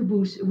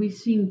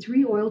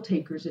 3 oil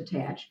tankers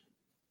attached.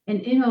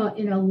 And in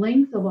a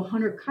length of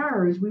 100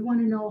 cars, we want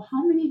to know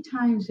how many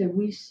times have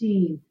we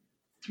seen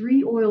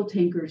 3 oil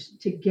tankers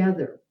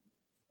together,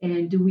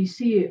 and do we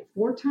see it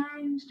 4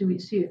 times? Do we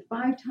see it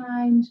 5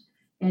 times?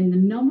 And the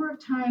number of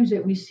times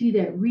that we see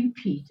that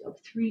repeat of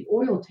 3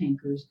 oil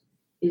tankers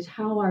is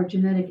how our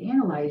genetic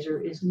analyzer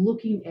is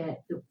looking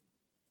at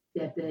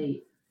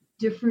the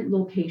different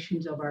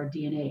locations of our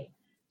DNA.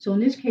 So in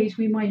this case,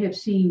 we might have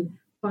seen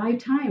 5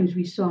 times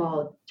we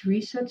saw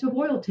 3 sets of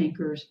oil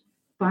tankers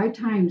 5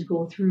 times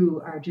go through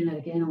our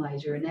genetic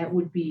analyzer, and that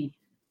would be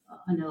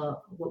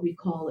what we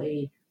call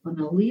an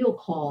allele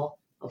call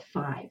of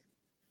 5.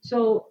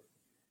 So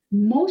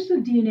most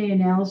of DNA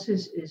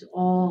analysis is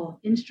all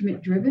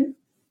instrument driven.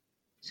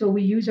 So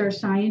we use our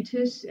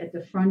scientists at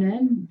the front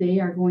end. They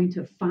are going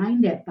to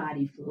find that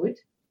body fluid.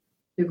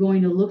 They're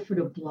going to look for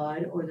the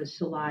blood or the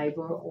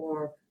saliva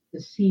or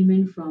the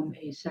semen from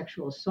a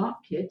sexual assault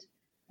kit.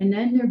 And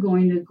then they're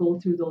going to go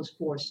through those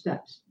 4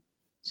 steps.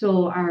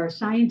 So our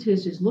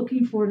scientist is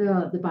looking for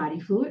the body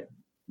fluid.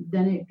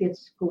 Then it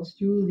goes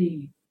through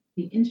the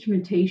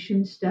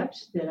instrumentation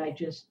steps that I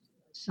just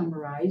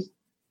summarized.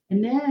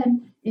 And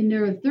then in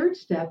their third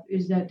step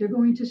is that they're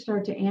going to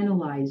start to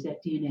analyze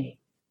that DNA.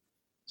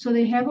 So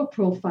they have a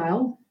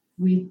profile.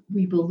 We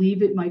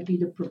believe it might be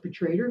the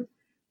perpetrator,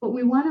 but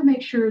we want to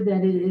make sure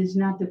that it is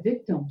not the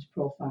victim's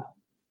profile.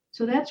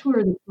 So that's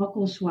where the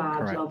buccal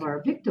swabs of Correct.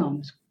 our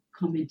victims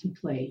come into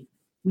play.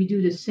 We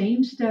do the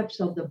same steps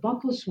of the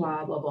buccal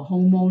swab of a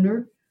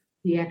homeowner,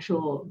 the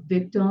actual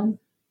victim,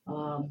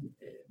 um,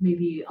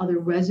 maybe other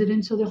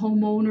residents of the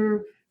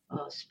homeowner,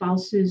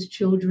 spouses,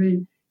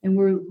 children, and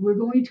we're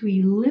going to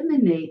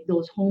eliminate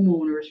those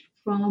homeowners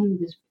from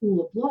this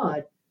pool of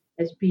blood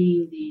as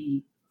being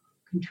the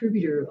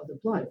contributor of the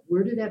blood.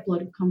 Where did that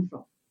blood come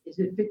from? Is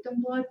it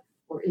victim blood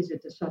or is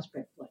it the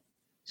suspect blood?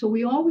 So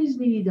we always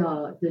need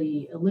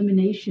the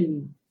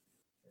elimination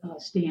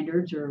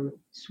standards or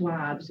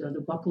swabs,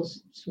 the buccal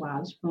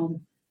swabs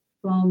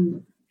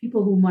from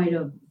people who might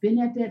have been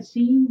at that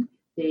scene.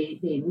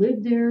 They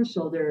lived there,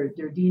 so their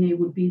DNA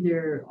would be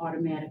there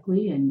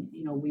automatically, and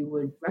we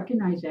would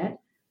recognize that.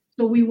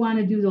 So we want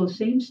to do those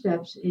same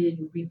steps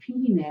in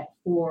repeating that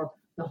for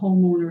the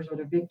homeowners or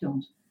the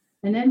victims.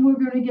 And then we're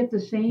going to get the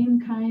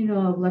same kind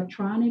of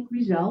electronic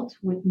result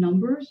with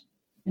numbers,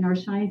 and our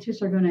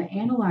scientists are going to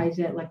analyze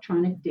that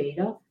electronic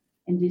data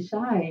and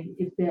decide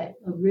if that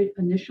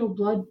initial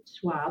blood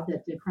swab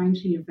that the crime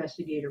scene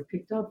investigator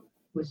picked up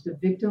was the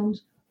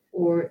victim's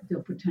or the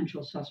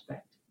potential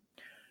suspect.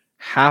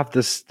 Half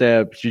the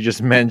steps you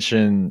just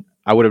mentioned,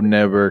 I would have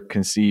never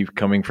conceived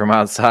coming from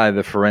outside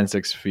the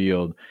forensics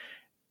field.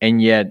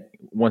 And yet,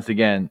 once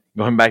again,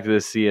 going back to the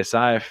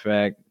CSI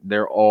effect,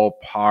 they're all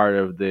part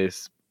of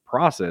this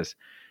process.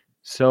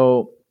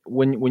 So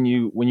when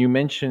you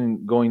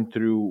mention going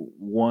through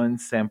one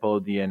sample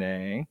of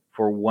DNA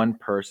for one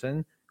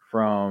person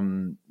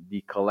from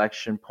the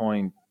collection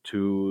point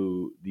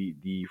to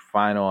the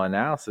final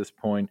analysis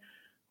point,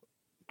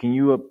 can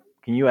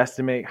you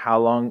estimate how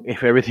long,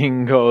 if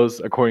everything goes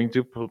according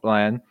to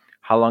plan,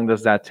 how long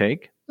does that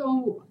take?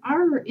 So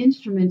our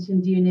instruments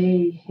in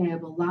DNA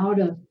have allowed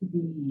us to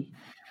be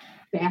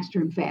faster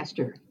and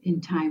faster in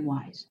time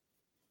wise.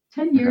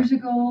 10 Okay. years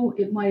ago,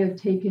 it might have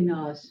taken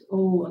us,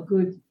 a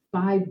good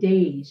 5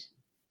 days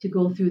to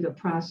go through the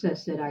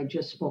process that I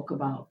just spoke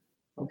about.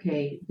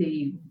 Okay,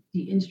 the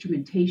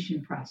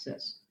instrumentation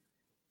process.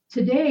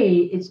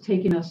 Today, it's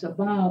taken us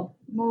about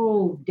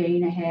day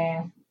and a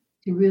half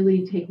to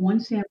really take one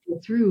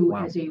sample through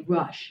Wow. as a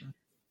rush.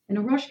 And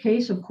a rush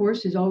case, of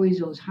course, is always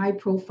those high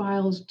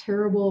profiles,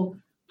 terrible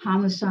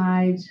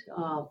homicides,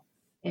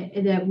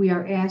 and that we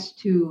are asked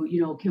to,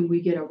 can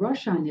we get a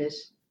rush on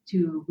this?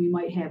 to we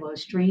might have a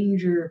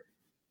stranger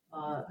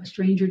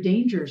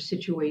danger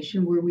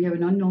situation where we have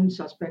an unknown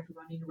suspect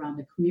running around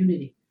the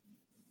community.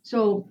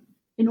 So,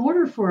 in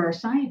order for our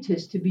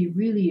scientists to be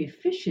really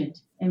efficient,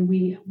 and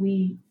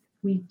we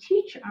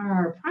teach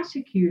our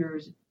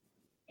prosecutors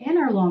and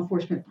our law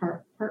enforcement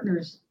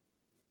partners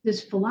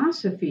this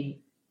philosophy.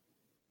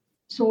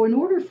 So, in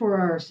order for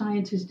our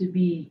scientists to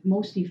be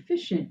most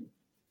efficient,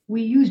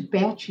 we use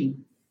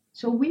batching.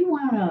 So, we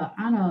want to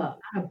on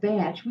a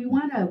batch, we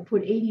want to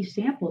put 80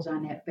 samples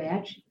on that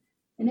batch,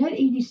 and that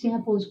 80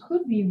 samples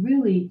could be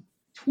really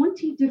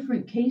 20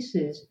 different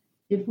cases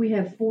if we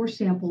have 4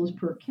 samples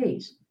per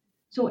case.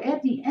 So,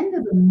 at the end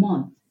of the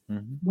month,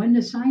 when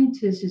the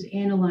scientist is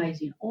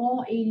analyzing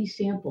all 80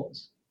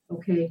 samples,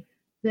 okay,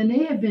 then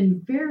they have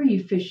been very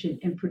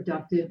efficient and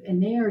productive,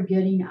 and they are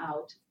getting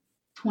out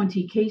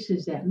 20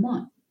 cases that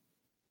month.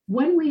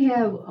 When we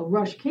have a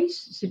rush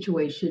case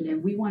situation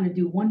and we want to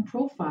do one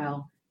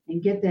profile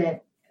and get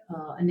that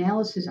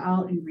analysis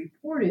out and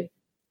report it,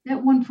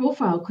 that one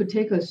profile could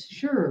take us,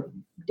 sure,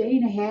 day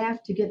and a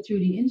half to get through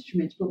the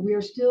instruments, but we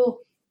are still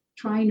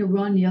trying to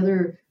run the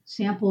other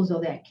samples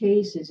of that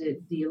case. Is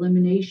it the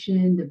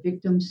elimination, the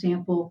victim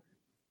sample,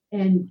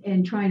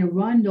 and trying to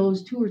run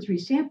those 2 or 3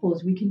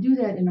 samples? We can do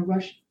that in a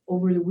rush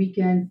over the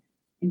weekend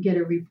and get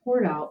a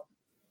report out.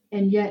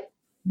 And yet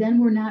then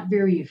we're not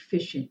very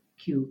efficient,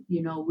 Q.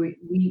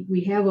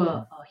 We have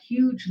a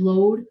huge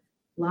load,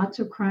 lots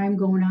of crime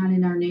going on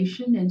in our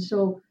nation. And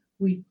so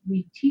we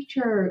teach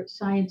our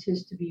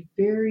scientists to be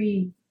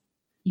very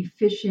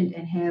efficient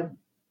and have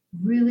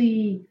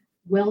really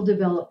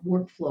well-developed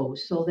workflows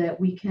so that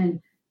we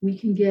can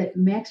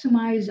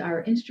maximize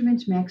our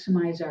instruments,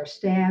 maximize our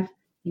staff,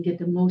 and get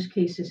the most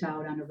cases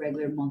out on a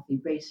regular monthly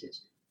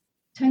basis.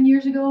 10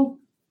 years ago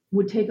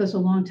would take us a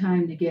long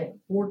time to get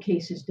 4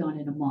 cases done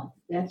in a month.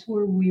 That's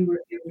where we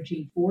were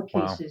averaging 4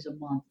 cases a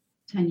month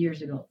 10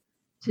 years ago.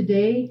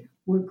 Today,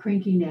 we're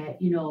cranking at,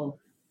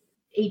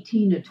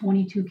 18 to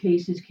 22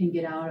 cases can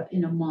get out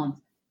in a month,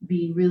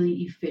 being really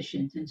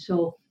efficient. And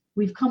so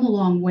we've come a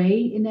long way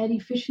in that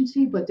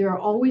efficiency, but there are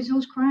always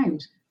those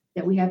crimes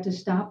that we have to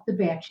stop the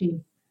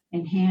batching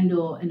and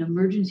handle an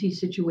emergency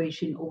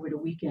situation over the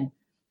weekend.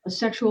 A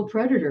sexual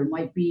predator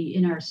might be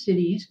in our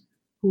cities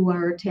who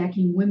are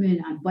attacking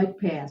women on bike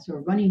paths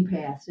or running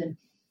paths.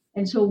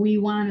 And so we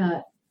want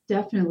to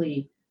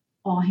definitely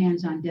all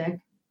hands on deck,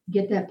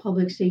 get that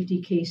public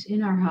safety case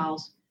in our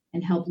house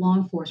and help law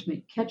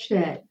enforcement catch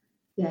that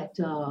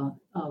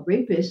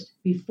rapist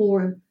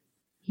before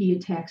he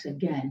attacks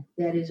again.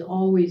 That is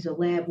always a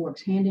lab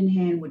works hand in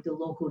hand with the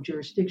local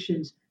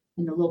jurisdictions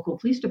and the local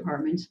police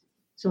departments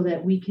so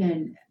that we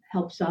can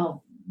help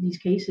solve these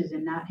cases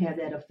and not have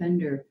that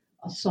offender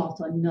assault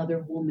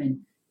another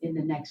woman in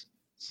the next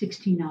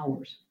 16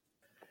 hours.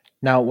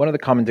 Now, one of the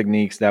common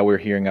techniques that we're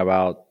hearing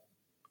about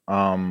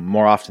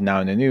more often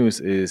now in the news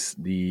is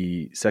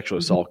the sexual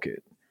assault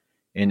kit.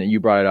 And you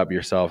brought it up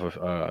yourself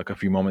a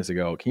few moments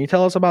ago. Can you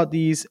tell us about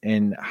these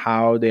and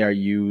how they are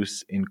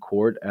used in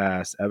court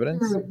as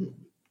evidence? Sure.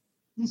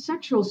 The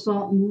sexual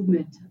assault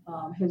movement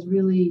has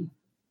really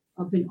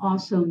been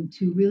awesome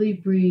to really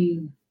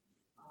bring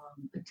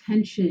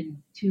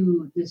attention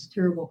to this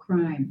terrible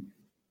crime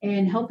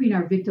and helping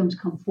our victims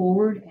come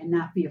forward and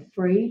not be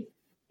afraid,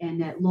 and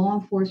that law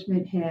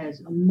enforcement has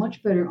a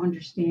much better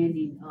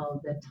understanding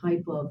of the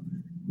type of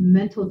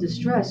mental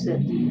distress that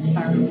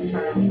our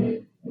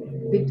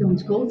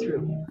victims go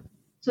through.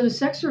 So the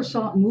sexual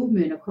assault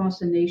movement across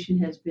the nation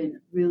has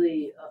been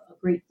really a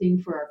great thing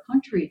for our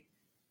country.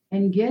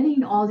 And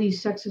getting all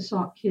these sex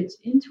assault kits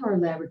into our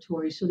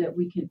laboratories so that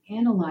we can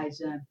analyze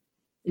them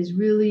has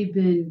really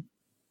been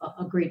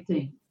a great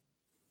thing.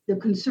 The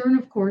concern,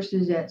 of course,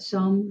 is that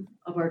some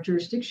of our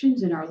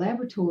jurisdictions and our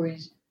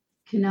laboratories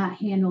cannot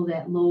handle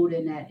that load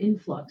and that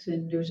influx.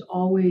 And there's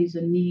always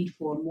a need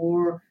for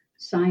more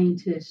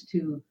scientists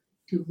to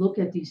look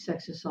at these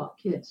sex assault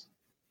kits.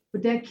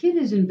 But that kit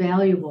is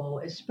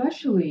invaluable,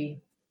 especially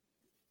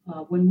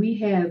when we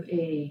have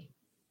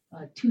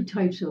 2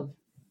 types of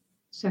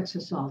sex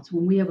assaults.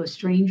 When we have a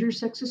stranger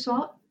sex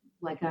assault,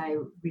 like I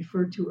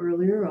referred to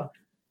earlier, a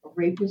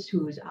rapist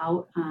who is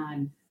out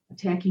on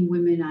attacking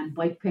women on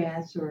bike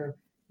paths or,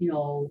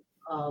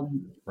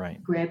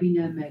 grabbing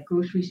them at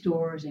grocery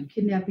stores and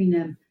kidnapping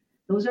them.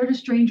 Those are the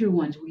stranger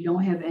ones. We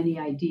don't have any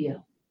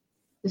idea.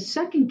 The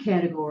second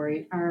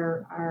category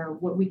are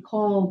what we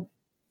call,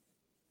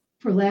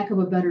 for lack of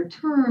a better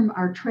term,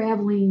 our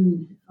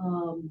traveling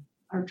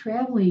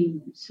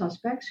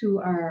suspects who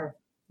are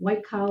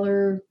white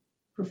collar,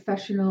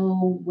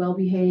 professional, well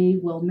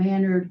behaved, well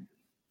mannered,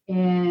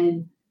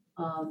 and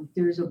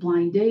there's a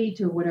blind date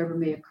or whatever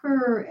may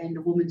occur, and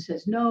the woman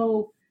says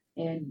no,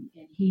 and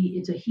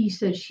it's a he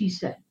said she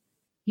said.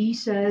 He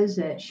says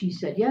that she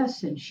said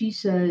yes, and she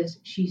says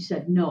she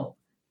said no.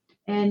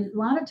 And a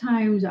lot of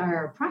times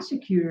our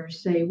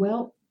prosecutors say,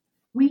 well,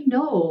 we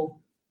know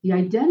the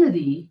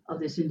identity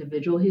of this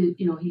individual.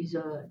 He's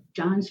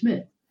John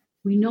Smith.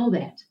 We know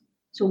that.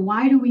 So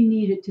why do we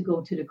need it to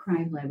go to the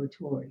crime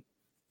laboratory?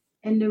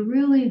 And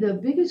the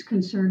biggest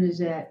concern is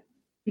that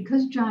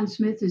because John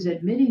Smith is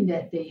admitting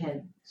that they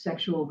had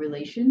sexual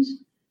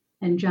relations,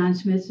 and John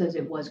Smith says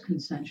it was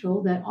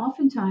consensual, that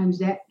oftentimes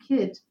that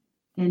kit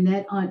and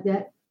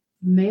that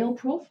male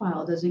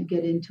profile doesn't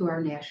get into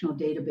our national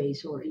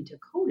database or into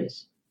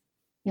CODIS.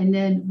 And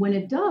then when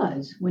it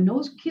does, when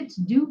those kits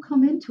do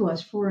come into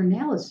us for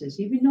analysis,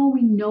 even though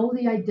we know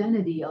the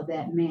identity of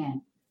that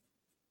man,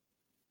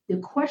 the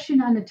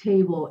question on the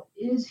table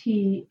is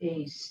he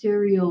a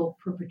serial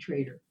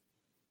perpetrator?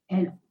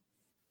 And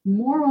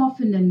more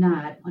often than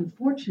not,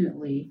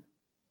 unfortunately,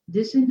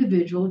 this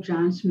individual,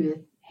 John Smith,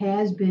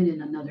 has been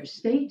in another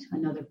state,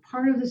 another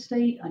part of the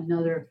state,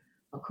 another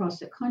across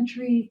the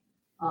country,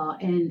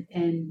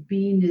 and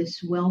being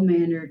this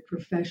well-mannered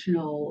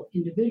professional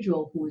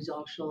individual who is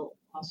also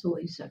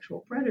a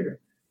sexual predator.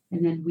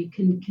 And then we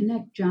can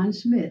connect John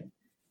Smith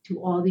to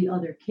all the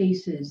other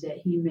cases that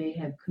he may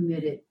have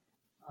committed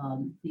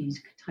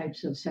these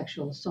types of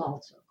sexual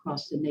assaults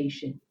across the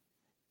nation.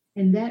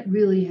 And that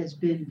really has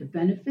been the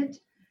benefit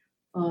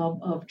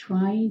of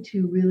trying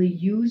to really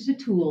use the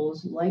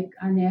tools like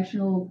our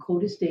national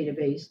CODIS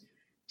database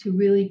to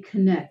really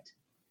connect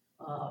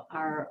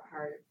our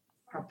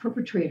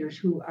perpetrators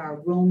who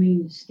are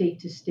roaming state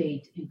to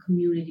state and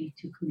community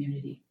to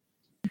community.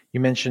 You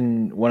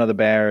mentioned one of the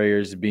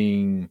barriers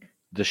being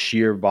the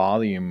sheer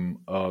volume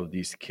of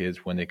these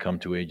kids when they come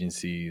to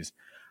agencies.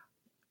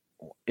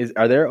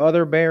 Are there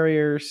other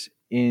barriers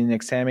in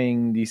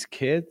examining these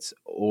kids,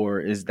 or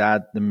is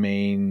that the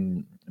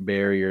main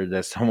barrier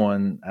that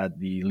someone at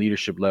the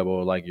leadership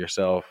level like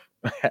yourself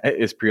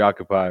is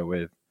preoccupied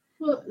with?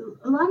 Well,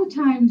 a lot of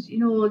times,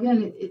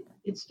 again,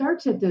 it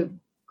starts at the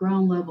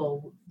ground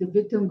level. The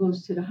victim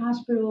goes to the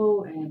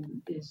hospital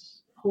and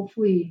is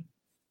hopefully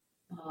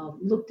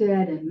looked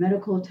at and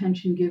medical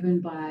attention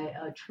given by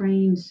a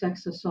trained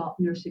sex assault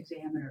nurse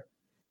examiner.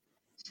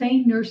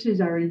 Trained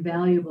nurses are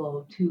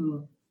invaluable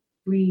to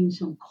bring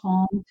some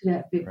calm to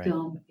that Right.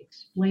 victim,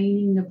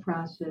 explaining the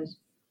process,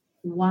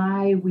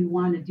 why we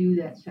want to do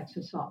that sex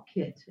assault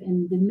kit.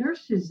 And the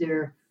nurses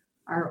there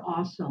are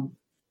awesome.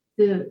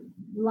 The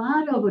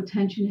lot of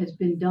attention has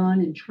been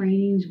done in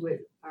trainings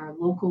with our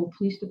local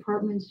police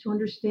departments to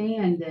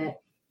understand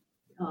that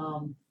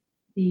um,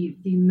 the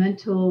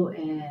mental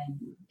and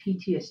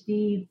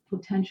PTSD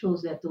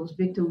potentials that those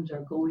victims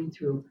are going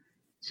through.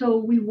 So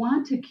we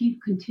want to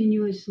keep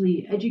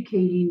continuously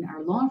educating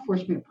our law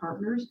enforcement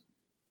partners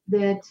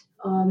that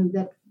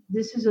that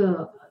this is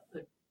a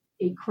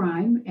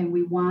crime, and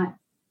we want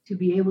to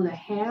be able to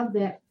have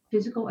that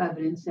physical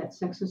evidence, that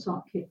sex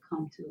assault kit,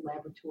 come to the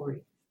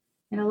laboratory.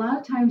 And a lot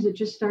of times it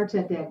just starts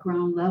at that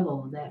ground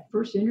level, that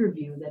first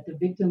interview that the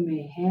victim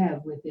may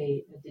have with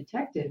a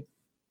detective,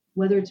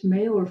 whether it's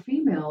male or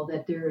female,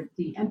 that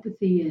the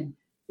empathy and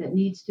that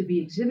needs to be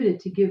exhibited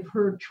to give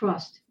her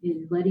trust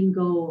in letting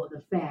go of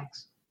the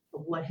facts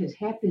of what has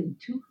happened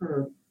to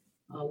her,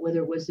 whether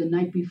it was the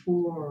night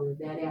before or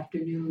that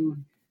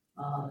afternoon,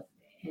 uh,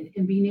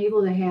 and being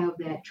able to have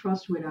that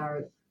trust with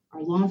our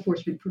law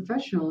enforcement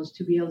professionals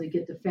to be able to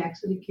get the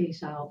facts of the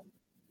case out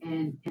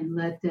and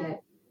let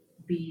that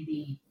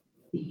be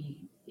the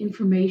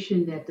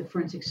information that the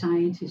forensic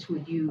scientists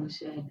would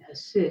use and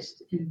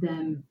assist in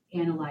them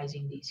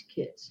analyzing these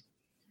kits.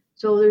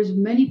 So there's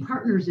many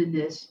partners in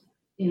this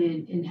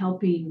in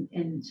helping,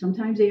 and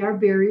sometimes they are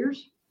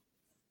barriers.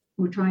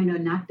 We're trying to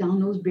knock down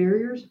those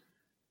barriers.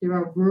 There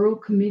are rural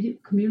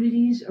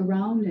communities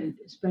around, and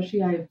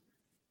especially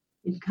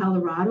in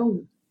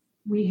Colorado,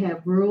 we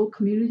have rural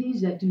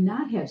communities that do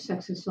not have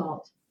sex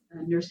assault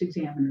nurse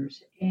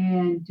examiners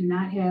and do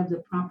not have the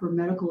proper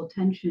medical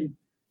attention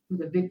for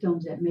the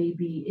victims that may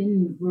be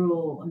in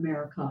rural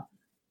America.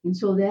 And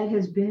so that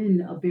has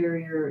been a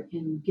barrier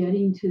in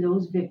getting to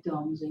those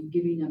victims and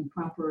giving them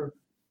proper,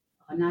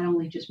 not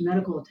only just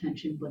medical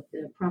attention, but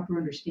the proper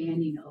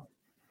understanding of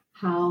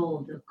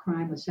how the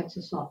crime of sex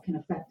assault can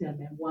affect them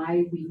and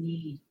why we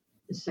need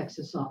the sex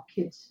assault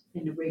kits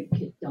and the rape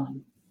kit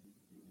done.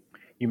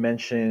 You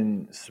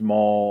mentioned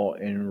small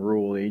and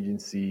rural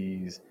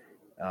agencies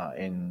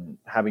and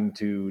having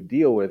to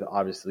deal with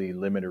obviously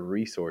limited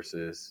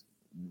resources,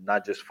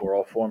 not just for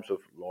all forms of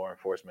law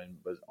enforcement,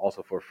 but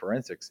also for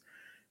forensics.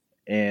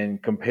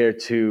 And compared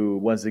to,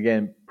 once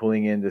again,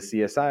 pulling in the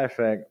CSI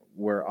effect,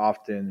 where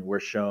often we're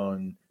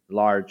shown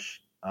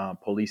large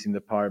policing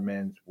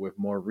departments with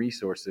more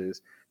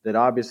resources that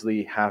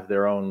obviously have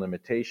their own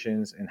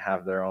limitations and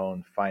have their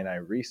own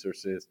finite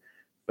resources.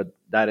 But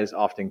that is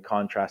often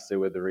contrasted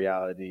with the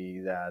reality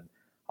that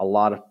a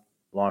lot of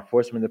law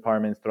enforcement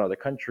departments throughout the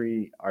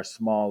country are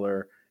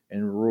smaller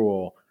and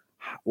rural.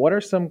 What are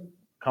some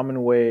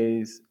common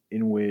ways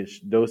in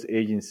which those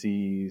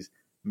agencies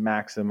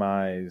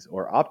maximize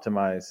or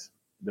optimize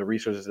the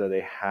resources that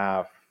they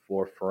have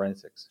for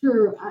forensics?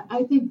 Sure,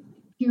 I think,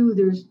 Hugh,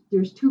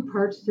 there's two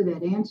parts to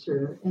that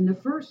answer, and the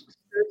first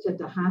starts at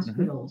the Hmm.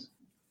 hospitals.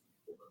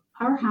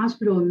 Our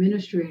hospital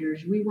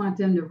administrators, we want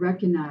them to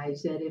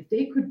recognize that if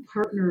they could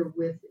partner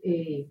with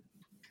a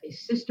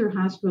sister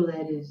hospital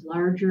that is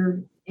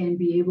larger and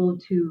be able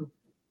to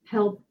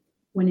help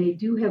when they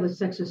do have a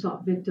sex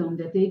assault victim,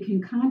 that they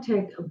can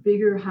contact a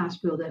bigger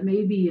hospital that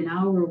may be an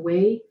hour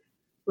away,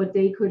 but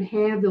they could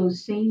have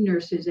those same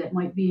nurses that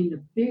might be in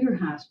the bigger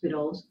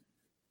hospitals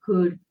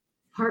could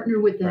partner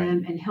with Right.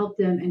 them and help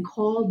them and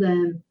call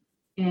them,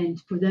 and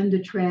for them to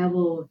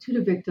travel to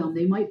the victim.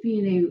 They might be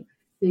in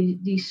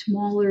these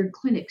smaller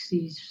clinics,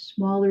 these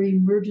smaller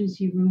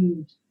emergency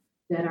rooms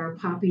that are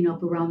popping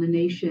up around the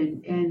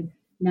nation, and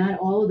not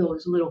all of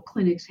those little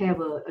clinics have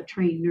a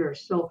trained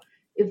nurse. So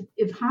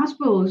if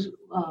hospitals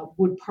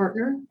would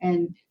partner,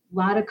 and a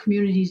lot of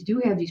communities do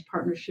have these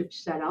partnerships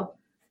set up,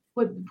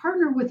 but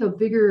partner with a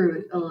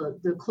bigger,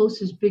 the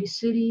closest big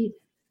city,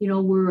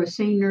 where a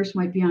sane nurse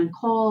might be on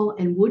call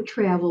and would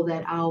travel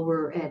that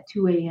hour at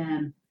 2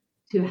 a.m.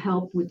 to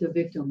help with the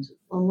victims.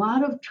 A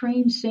lot of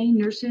trained sane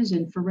nurses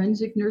and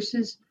forensic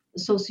nurses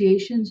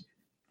associations,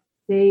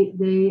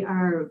 they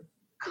are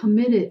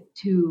committed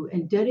to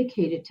and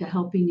dedicated to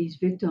helping these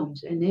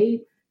victims, and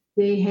they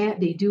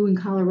do in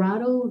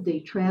Colorado. They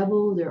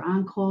travel, they're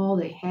on call,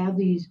 they have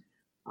these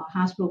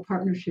hospital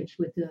partnerships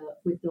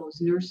with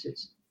those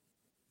nurses.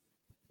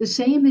 The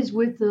same is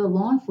with the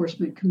law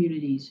enforcement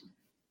communities.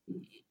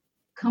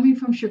 Coming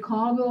from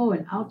Chicago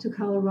and out to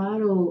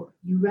Colorado,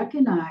 you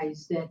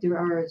recognize that there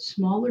are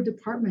smaller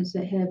departments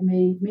that have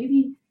made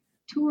maybe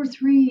two or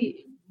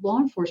three law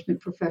enforcement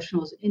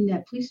professionals in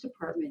that police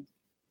department.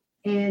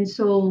 And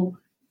so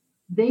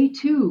they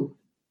too,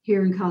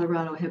 here in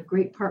Colorado, have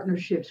great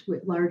partnerships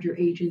with larger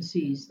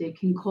agencies. They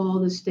can call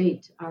the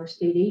state, our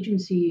state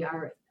agency,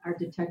 our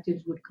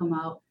detectives would come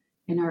out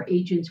and our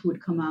agents would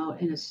come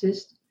out and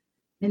assist.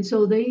 And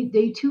so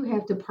they too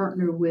have to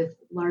partner with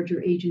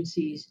larger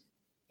agencies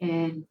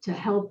and to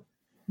help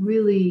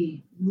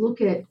really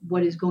look at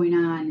what is going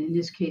on, in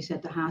this case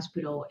at the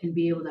hospital, and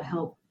be able to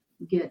help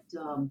get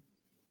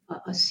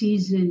a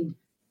seasoned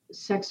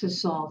sex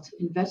assault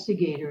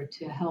investigator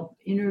to help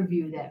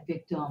interview that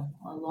victim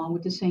along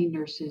with the same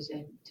nurses,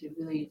 and to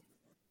really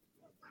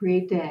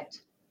create that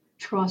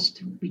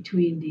trust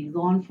between the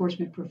law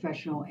enforcement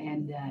professional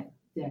and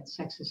that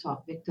sex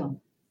assault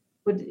victim.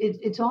 But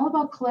it's all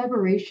about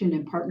collaboration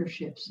and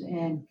partnerships,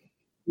 and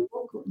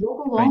local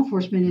law Right.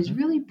 enforcement is Mhm.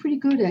 really pretty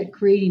good at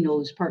creating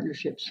those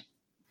partnerships.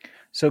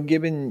 So,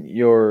 given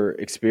your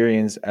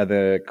experience at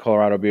the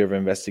Colorado Bureau of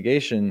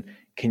Investigation,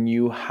 can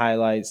you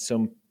highlight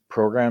some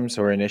programs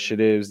or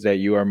initiatives that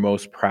you are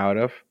most proud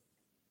of?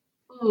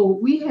 Oh,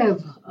 we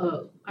have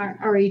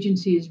our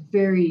agency is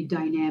very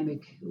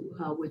dynamic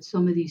with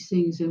some of these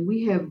things, and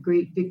we have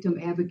great victim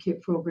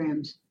advocate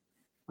programs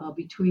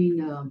between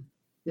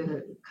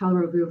the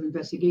Colorado Bureau of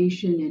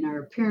Investigation and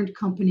our parent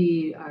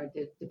company,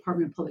 the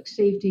Department of Public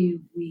Safety.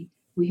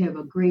 We have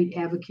a great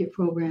advocate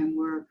program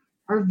where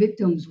our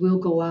victims will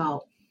go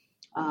out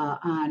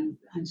on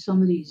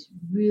some of these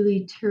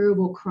really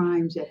terrible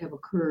crimes that have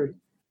occurred,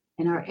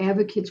 and our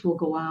advocates will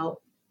go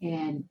out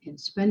and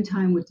spend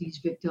time with these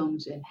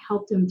victims and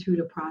help them through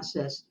the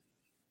process.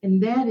 And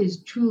that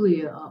is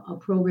truly a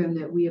program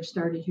that we have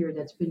started here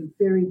that's been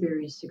very,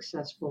 very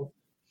successful.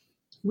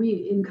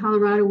 We in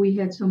Colorado, we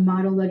had some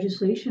model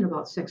legislation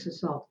about sex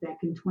assault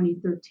back in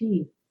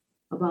 2013,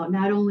 about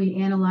not only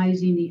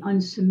analyzing the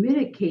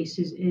unsubmitted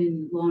cases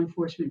in law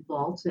enforcement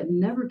vaults that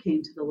never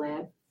came to the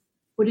lab,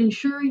 but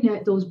ensuring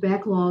that those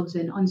backlogs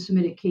and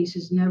unsubmitted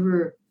cases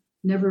never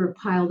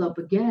piled up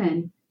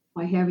again,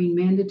 by having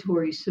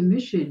mandatory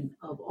submission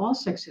of all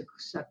sex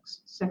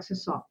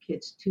assault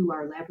kits to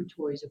our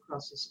laboratories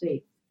across the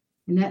state.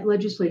 And that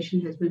legislation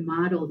has been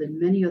modeled in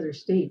many other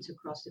states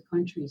across the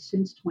country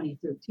since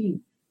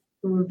 2013.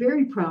 So we're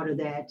very proud of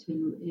that,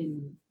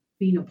 in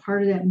being a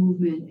part of that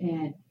movement.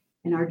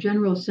 And our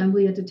General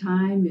Assembly at the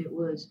time, it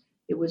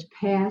was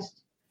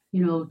passed,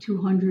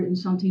 200 and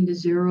something to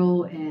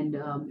zero, and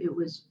it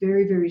was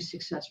very, very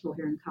successful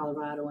here in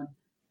Colorado.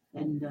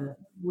 And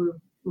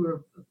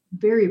we're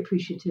very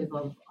appreciative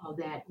of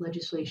that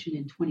legislation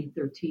in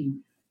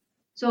 2013.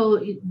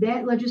 So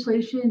that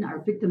legislation, our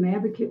victim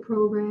advocate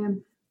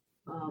program,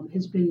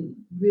 has been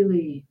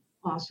really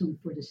awesome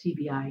for the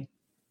CBI.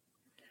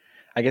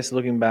 I guess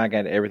looking back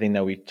at everything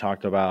that we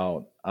talked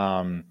about,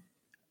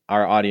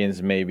 our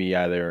audience may be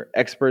either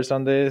experts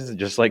on this,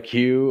 just like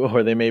you,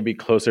 or they may be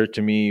closer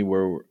to me,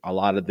 where a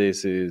lot of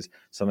this is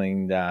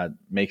something that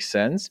makes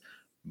sense,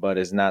 but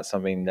it's not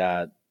something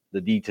that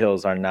the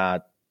details are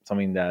not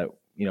something that,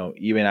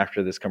 even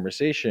after this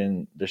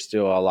conversation, there's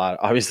still a lot,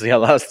 obviously, a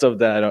lot of stuff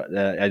that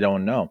I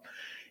don't know.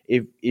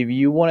 If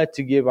you wanted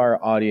to give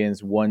our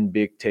audience one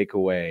big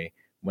takeaway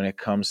when it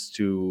comes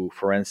to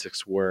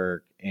forensics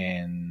work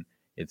and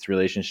its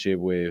relationship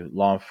with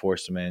law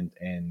enforcement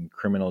and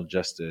criminal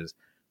justice,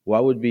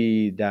 what would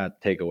be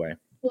that takeaway?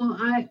 Well,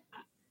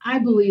 I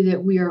believe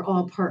that we are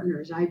all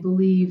partners. I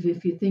believe,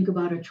 if you think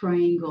about a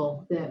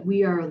triangle, that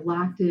we are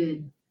locked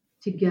in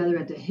together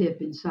at the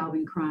hip in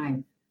solving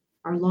crime.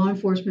 Our law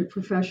enforcement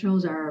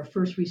professionals are our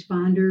first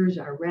responders,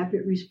 our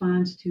rapid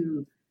response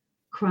to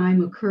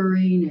crime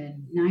occurring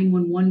and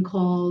 911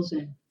 calls,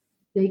 and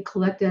they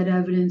collect that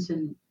evidence.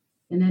 And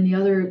then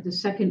the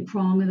second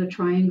prong of the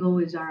triangle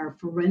is our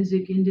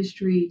forensic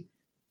industry,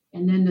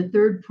 And then the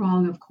third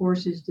prong, of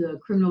course, is the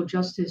criminal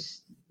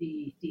justice,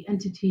 the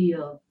entity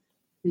of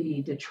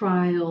the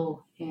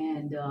trial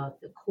and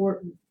the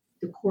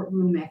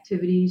courtroom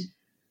activities.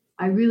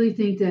 I really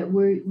think that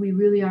we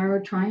really are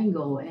a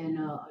triangle and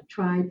a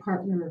tri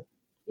partner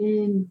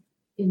in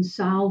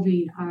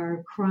solving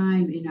our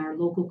crime in our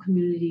local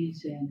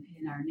communities and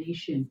in our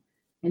nation,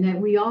 and that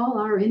we all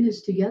are in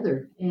this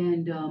together.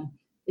 And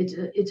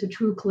it's a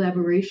true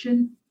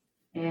collaboration,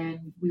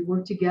 and we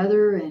work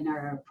together. And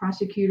our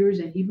prosecutors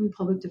and even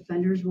public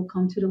defenders will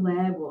come to the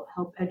lab. Will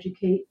help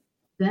educate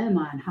them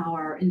on how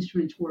our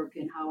instruments work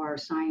and how our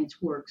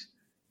science works,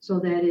 so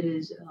that it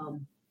is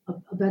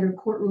a better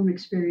courtroom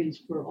experience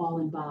for all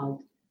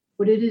involved.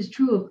 But it is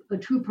a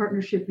true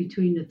partnership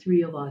between the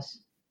three of us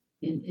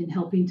in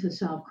helping to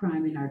solve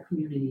crime in our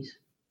communities.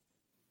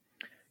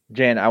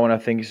 Jan, I want to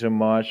thank you so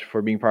much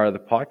for being part of the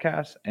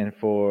podcast and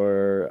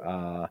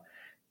for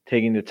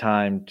taking the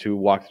time to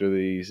walk through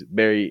these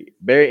very,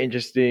 very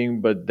interesting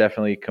but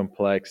definitely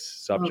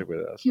complex subject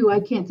with us. Hugh, I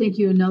can't thank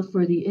you enough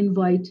for the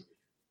invite.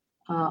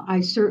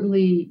 I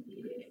certainly,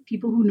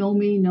 people who know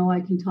me know I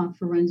can talk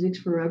forensics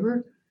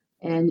forever.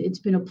 And it's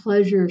been a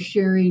pleasure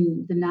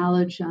sharing the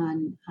knowledge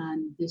on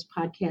this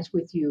podcast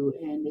with you.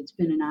 And it's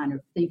been an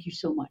honor. Thank you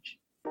so much.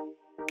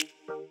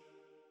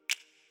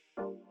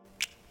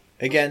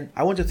 Again,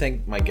 I want to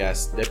thank my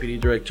guest, Deputy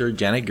Director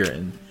Janet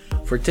Girten,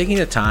 for taking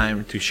the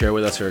time to share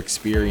with us her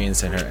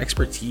experience and her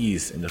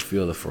expertise in the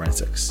field of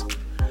forensics.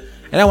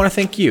 And I want to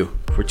thank you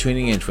for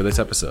tuning in for this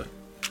episode.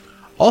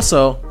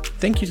 Also,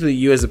 thank you to the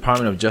U.S.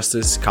 Department of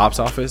Justice COPS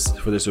Office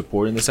for their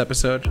support in this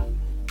episode.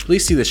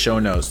 Please see the show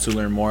notes to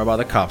learn more about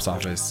the COPS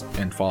Office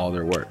and follow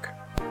their work.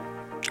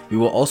 We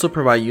will also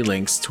provide you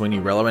links to any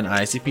relevant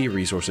IACP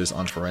resources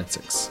on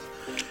forensics.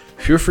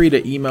 Feel free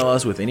to email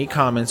us with any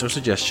comments or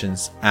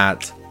suggestions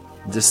at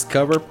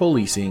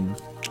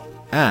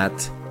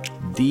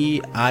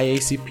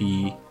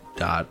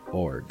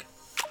discoverpolicing@theiacp.org.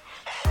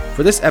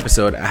 For this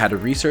episode, I had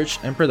research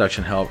and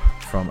production help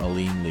from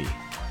Aline Lee.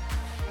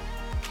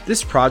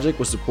 This project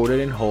was supported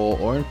in whole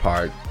or in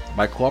part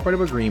by Cooperative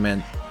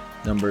Agreement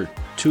number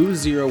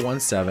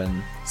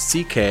 2017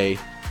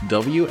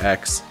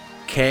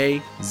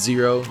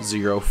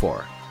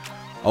 CKWXK004,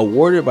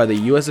 awarded by the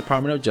U.S.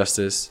 Department of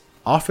Justice,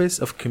 Office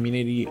of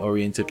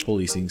Community-Oriented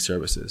Policing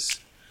Services.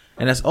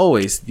 And as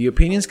always, the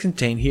opinions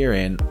contained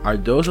herein are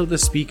those of the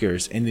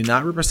speakers and do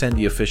not represent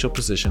the official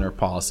position or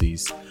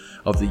policies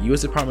of the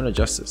U.S. Department of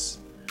Justice.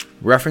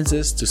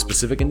 References to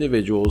specific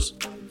individuals,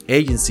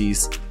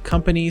 agencies,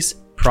 companies,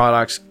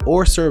 products,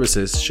 or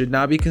services should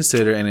not be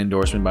considered an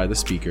endorsement by the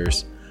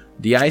speakers,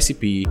 the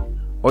ICP,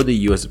 or the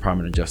U.S.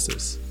 Department of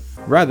Justice.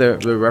 Rather,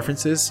 the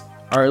references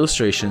are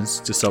illustrations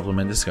to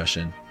supplement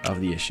discussion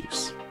of the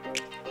issues.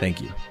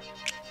 Thank you.